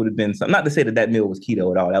South. It would have been some. Not to say that meal was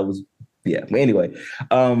keto at all. That was yeah. But anyway,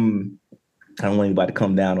 I don't want anybody to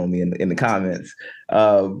come down on me in the comments.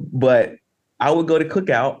 But I would go to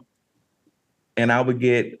Cookout, and I would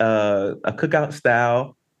get a Cookout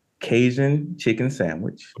style Cajun chicken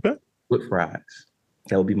sandwich with fries.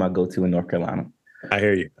 That would be my go-to in North Carolina. I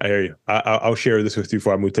hear you. I'll share this with you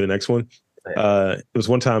before I move to the next one. It was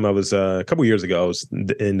one time I was a couple years ago. I was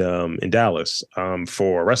in Dallas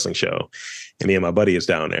for a wrestling show, and me and my buddy is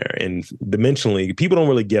down there. And dimensionally, people don't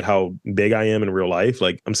really get how big I am in real life.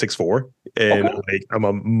 Like I'm 6'4", and I'm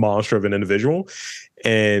a monster of an individual.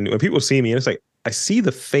 And when people see me, and it's like I see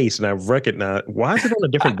the face, and I recognize why is it on a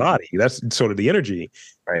different body? That's sort of the energy.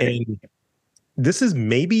 Right. And this is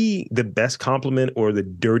maybe the best compliment or the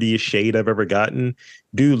dirtiest shade I've ever gotten.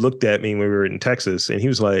 Dude looked at me when we were in Texas and he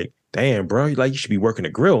was like, damn, bro, like you should be working the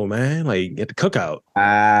grill, man. Like at the cookout.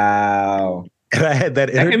 Wow. And I had that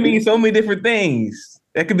That energy. can mean so many different things.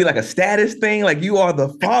 That could be like a status thing, like you are the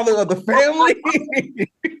father of the family.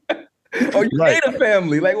 Or you Right. ate a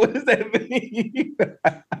family. Like, what does that mean?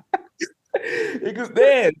 Because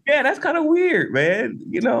man, yeah, that's kind of weird, man.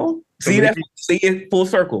 You know, So see maybe, see it full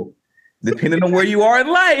circle. Depending on where you are in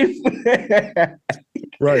life,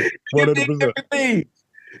 right. it means 100%. different things.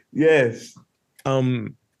 Yes.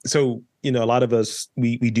 So a lot of us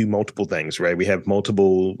we do multiple things, right? We have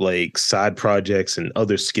multiple like side projects and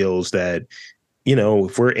other skills that,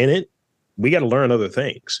 if we're in it, we got to learn other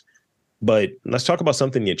things. But let's talk about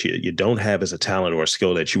something that you don't have as a talent or a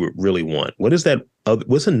skill that you would really want. What is that?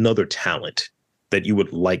 What's another talent that you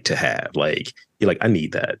would like to have? Like, you're like, I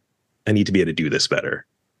need that. I need to be able to do this better.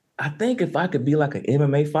 I think if I could be like an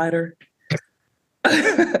MMA fighter,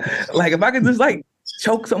 like if I could just like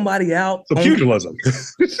choke somebody out. So pugilism.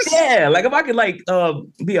 Yeah, like if I could like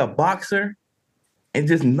be a boxer and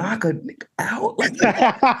just knock a nigga out.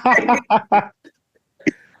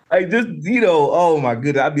 Like just, oh my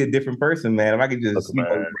goodness, I'd be a different person, man. If I could just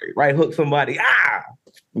right hook somebody.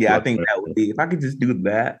 Yeah, I think that would be, if I could just do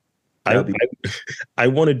that. I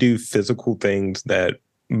want to do physical things that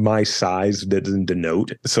my size doesn't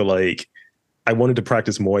denote. So like I wanted to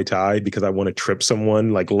practice Muay Thai because I want to trip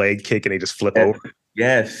someone, like leg kick, and they just flip over.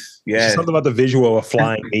 Yes. Something about the visual of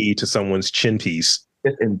flying knee to someone's chin piece.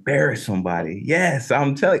 Just embarrass somebody. Yes,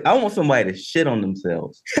 I'm telling you, I want somebody to shit on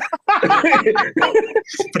themselves. Put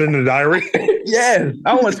it in the diary. Yes,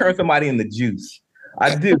 I want to turn somebody into juice.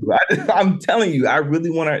 I do. I'm telling you, I really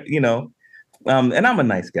want to, and I'm a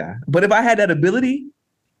nice guy. But if I had that ability,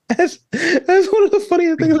 that's one of the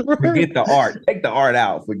funniest things I've ever heard. Forget the art. Take the art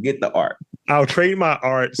out. Forget the art. I'll trade my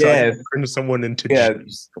art so I can turn someone into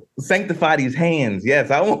juice. Sanctify these hands.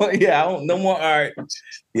 Yes, I want no more art.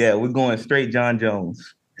 Yeah, we're going straight John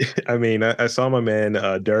Jones. I mean, I saw my man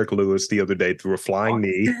Derek Lewis the other day through a flying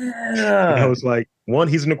knee. Yeah. And I was like, one,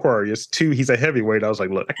 he's an Aquarius. Two, he's a heavyweight. I was like,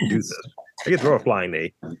 look, I can do this. I can throw a flying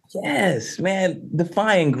knee. Yes, man.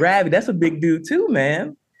 Defying gravity. That's a big dude too,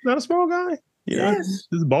 man. Not a small guy. Yes.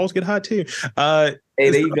 His balls get hot too. Hey,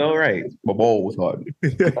 there you go. Right. My ball was hot.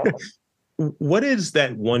 What is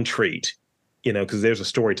that one trait? Because there's a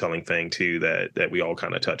storytelling thing too that we all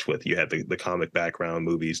kind of touch with. You have the comic background,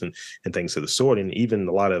 movies and things of the sort, and even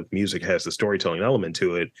a lot of music has the storytelling element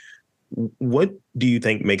to it. What do you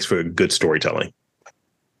think makes for good storytelling?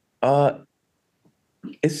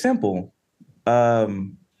 It's simple.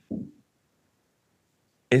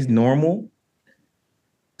 It's normal.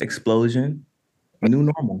 Explosion. New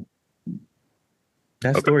normal.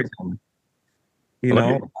 That's storytelling.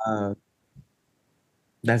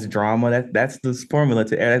 That's drama. That's the formula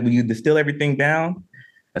to air. When you distill everything down,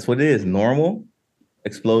 that's what it is. Normal,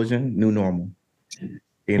 explosion, new normal.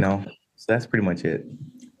 So that's pretty much it.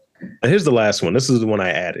 Here's the last one. This is the one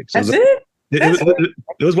I added. So that's it? There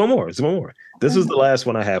was one more. It's one more. This is the last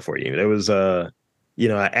one I have for you. There was I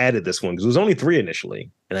added this one because it was only 3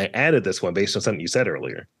 initially, and I added this one based on something you said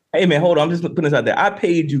earlier. Hey man, hold on. I'm just putting this out there. I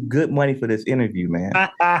paid you good money for this interview, man.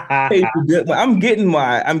 Paid you good money. I'm getting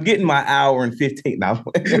my hour and 15 now.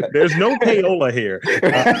 There's no payola here.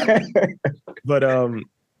 But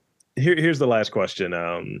here's the last question.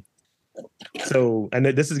 So I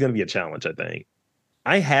know this is going to be a challenge, I think.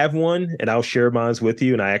 I have one, and I'll share mine with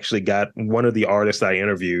you. And I actually got one of the artists I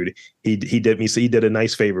interviewed. He did a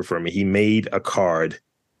nice favor for me. He made a card.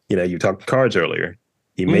 You talked cards earlier.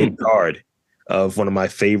 He made a card of one of my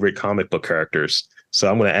favorite comic book characters. So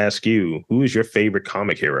I'm going to ask you, who is your favorite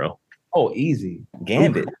comic hero? Oh, easy.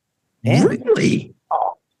 Gambit. Really?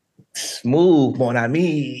 Oh, smooth, mon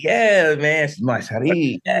ami. Yeah, man.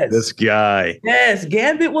 Yes. This guy. Yes,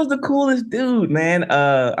 Gambit was the coolest dude, man.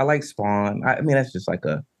 I like Spawn. I mean, that's just like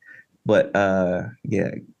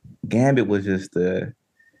yeah, Gambit was just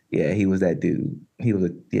he was that dude. He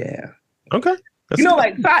was Okay.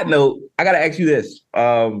 Side note, I gotta ask you this.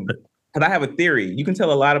 Because I have a theory. You can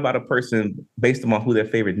tell a lot about a person based on who their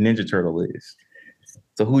favorite Ninja Turtle is.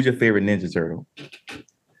 So who's your favorite Ninja Turtle?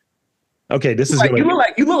 Okay, this is you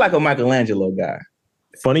look like a Michelangelo guy.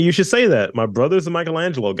 Funny you should say that. My brother's a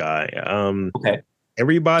Michelangelo guy. Okay.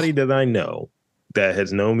 Everybody that I know that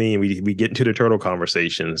has known me and we get into the turtle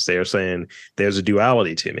conversations, they're saying there's a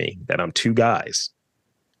duality to me, that I'm 2 guys.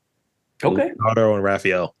 Okay. Leonardo and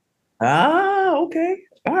Raphael. Ah, okay.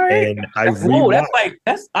 All right. And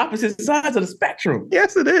that's opposite sides of the spectrum.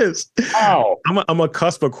 Yes, it is. Wow. I'm a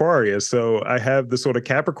cusp Aquarius, so I have this sort of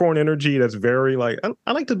Capricorn energy that's very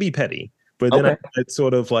I like to be petty, But then I Okay. had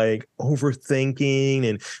sort of like overthinking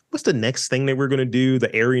and what's the next thing that we're going to do?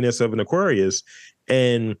 The airiness of an Aquarius.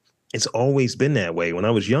 And it's always been that way. When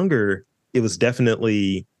I was younger, it was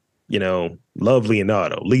definitely, love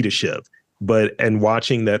Leonardo, leadership. And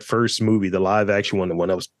watching that first movie, the live action one, the one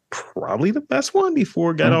that was probably the best one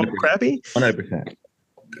before it got all 100%. crappy. 100%.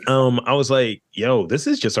 I was like, yo, this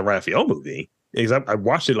is just a Raphael movie. Because I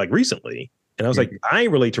watched it like recently. And I was like, I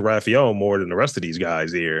relate to Raphael more than the rest of these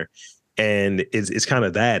guys here. And it's kind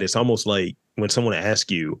of that. It's almost like when someone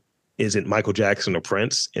asks you, is it Michael Jackson or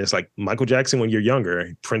Prince? And it's like Michael Jackson when you're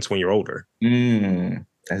younger, Prince when you're older.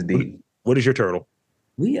 That's deep. What is your turtle?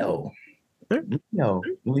 Leo.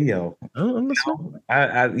 Leo.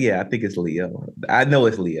 I think it's Leo. I know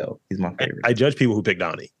it's Leo. He's my favorite. I judge people who pick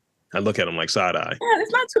Donnie. I look at him like side eye. Yeah,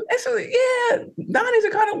 it's not too. Donnies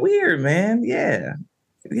are kind of weird, man. Yeah,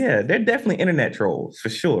 they're definitely internet trolls for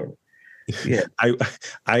sure. Yeah,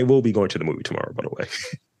 I will be going to the movie tomorrow, by the way.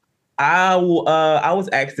 I was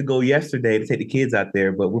asked to go yesterday to take the kids out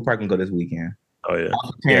there, but we're probably gonna go this weekend. Oh yeah, I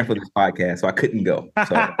was preparing for this podcast, so I couldn't go.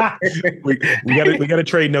 So. we got to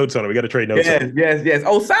trade notes on it. We got to trade notes. Yes.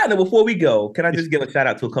 Oh, side note, before we go, can I just give a shout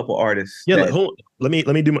out to a couple artists? Yeah, let me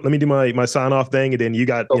do my sign off thing, and then you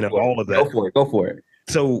got all of that. Go for it.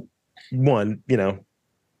 So one,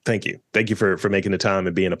 thank you for making the time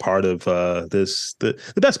and being a part of the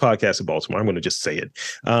best podcast in Baltimore. I'm going to just say it.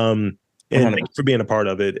 And thank you for being a part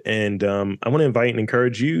of it. And I want to invite and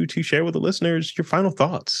encourage you to share with the listeners your final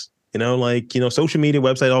thoughts. Social media,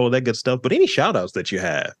 website, all of that good stuff. But any shout outs that you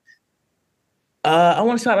have? I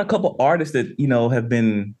want to shout out a couple artists that, have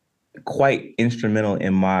been quite instrumental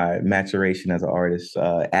in my maturation as an artist.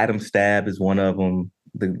 Adam Stab is one of them.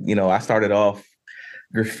 I started off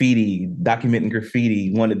graffiti, documenting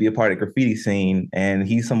graffiti, wanted to be a part of the graffiti scene. And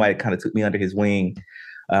he's somebody that kind of took me under his wing.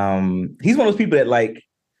 He's one of those people that like,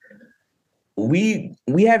 we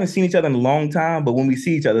haven't seen each other in a long time, but when we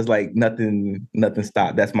see each other, it's like nothing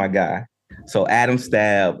stopped. That's my guy. So Adam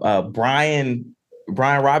Stab, Brian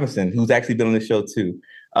Robinson, who's actually been on the show too,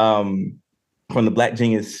 from the Black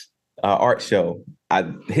Genius art show.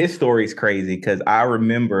 His story is crazy because I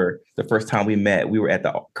remember the first time we met, we were at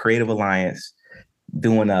the Creative Alliance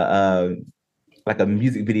doing a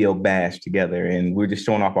music video bash together, and we were just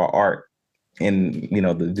showing off our art in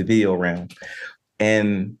the video realm.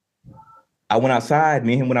 And me and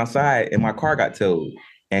him went outside, and my car got towed,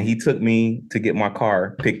 and he took me to get my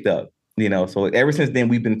car picked up. So ever since then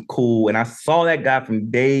we've been cool. And I saw that guy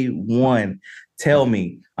from day one tell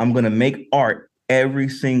me I'm gonna make art every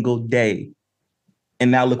single day.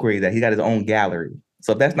 And now look where he's at. He got his own gallery.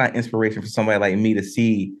 So if that's not inspiration for somebody like me to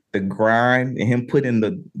see the grind and him put in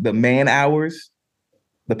the man hours,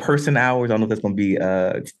 the person hours, I don't know if that's gonna be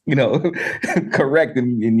correct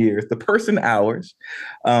in years, the person hours.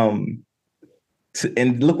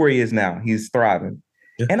 And look where he is now. He's thriving.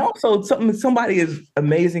 Yeah. And also somebody as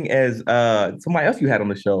amazing as somebody else you had on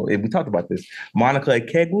the show, and we talked about this, Monica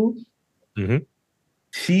Ekegwu. Mm-hmm.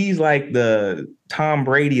 She's like the Tom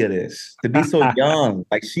Brady of this, to be so young.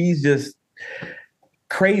 Like, she's just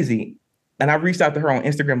crazy. And I reached out to her on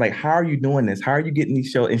Instagram, like, how are you doing this? How are you getting these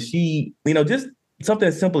shows? And she, just something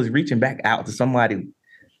as simple as reaching back out to somebody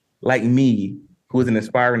like me, who is an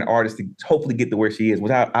aspiring artist, to hopefully get to where she is,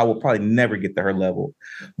 which I will probably never get to her level.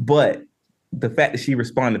 But the fact that she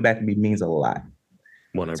responded back to me means a lot.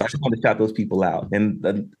 100%. So I just want to shout those people out.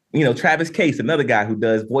 And, Travis Case, another guy who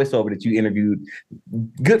does voiceover that you interviewed,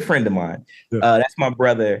 good friend of mine. Yeah. That's my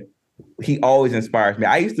brother. He always inspires me.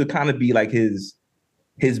 I used to kind of be like his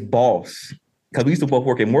boss, because we used to both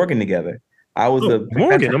work at Morgan together. I was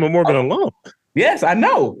Morgan. I'm a Morgan alum. Yes, I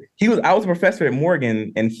know. I was a professor at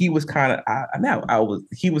Morgan, and he was kind of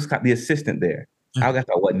the assistant there. I guess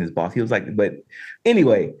I wasn't his boss. He was like, but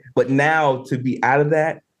anyway, but now to be out of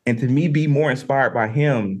that and to me be more inspired by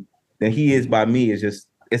him than he is by me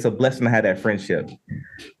it's a blessing to have that friendship,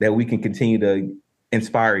 that we can continue to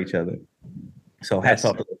inspire each other. So hats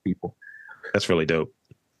off to those people. That's really dope.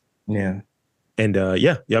 Yeah. And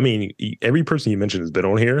I mean, every person you mentioned has been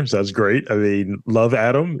on here, so that's great. I mean, love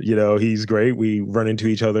Adam. He's great. We run into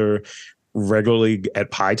each other regularly at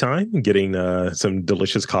pie time, getting some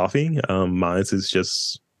delicious coffee. Mine's is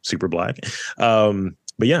just super black. Website,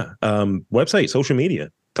 social media.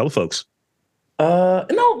 Tell the folks.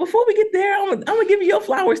 No, before we get there, I'm gonna give you your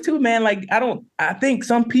flowers too, man. Like, I think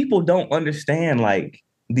some people don't understand like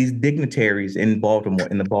these dignitaries in Baltimore,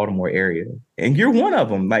 in the Baltimore area, and you're one of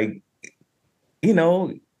them. Like,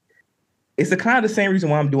 it's the kind of the same reason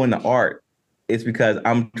why I'm doing the art. It's because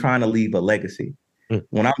I'm trying to leave a legacy.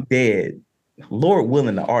 When I'm dead, Lord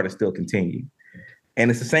willing, the art will still continue. And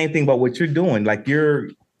it's the same thing about what you're doing. Like, you're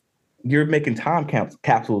you're making time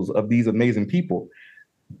capsules of these amazing people,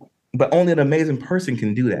 but only an amazing person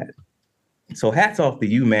can do that. So hats off to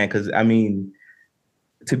you, man. Cause I mean,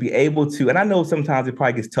 to be able to, and I know sometimes it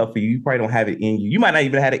probably gets tough for you. You probably don't have it in you. You might not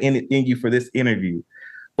even have it in you for this interview,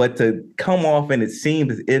 but to come off and it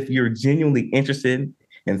seems as if you're genuinely interested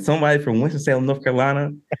in somebody from Winston-Salem, North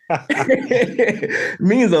Carolina,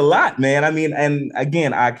 means a lot, man. I mean, and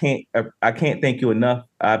again, I can't thank you enough.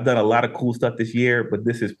 I've done a lot of cool stuff this year, but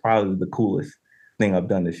this is probably the coolest thing I've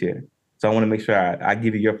done this year. So I want to make sure I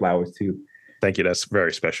give you your flowers too. Thank you. That's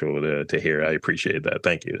very special to hear. I appreciate that.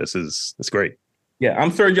 Thank you. That's great. Yeah,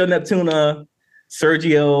 I'm Sergio Neptuna,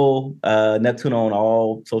 Sergio Neptuna on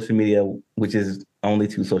all social media, which is only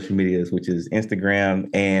 2 social medias, which is Instagram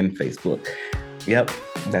and Facebook. Yep,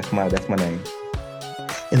 that's my name.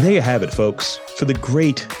 And there you have it, folks. For the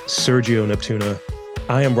great Sergio Neptuna,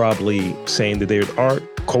 I am Rob Lee, saying that there's art,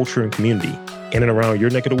 culture, and community in and around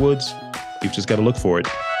your neck of the woods. You've just got to look for it.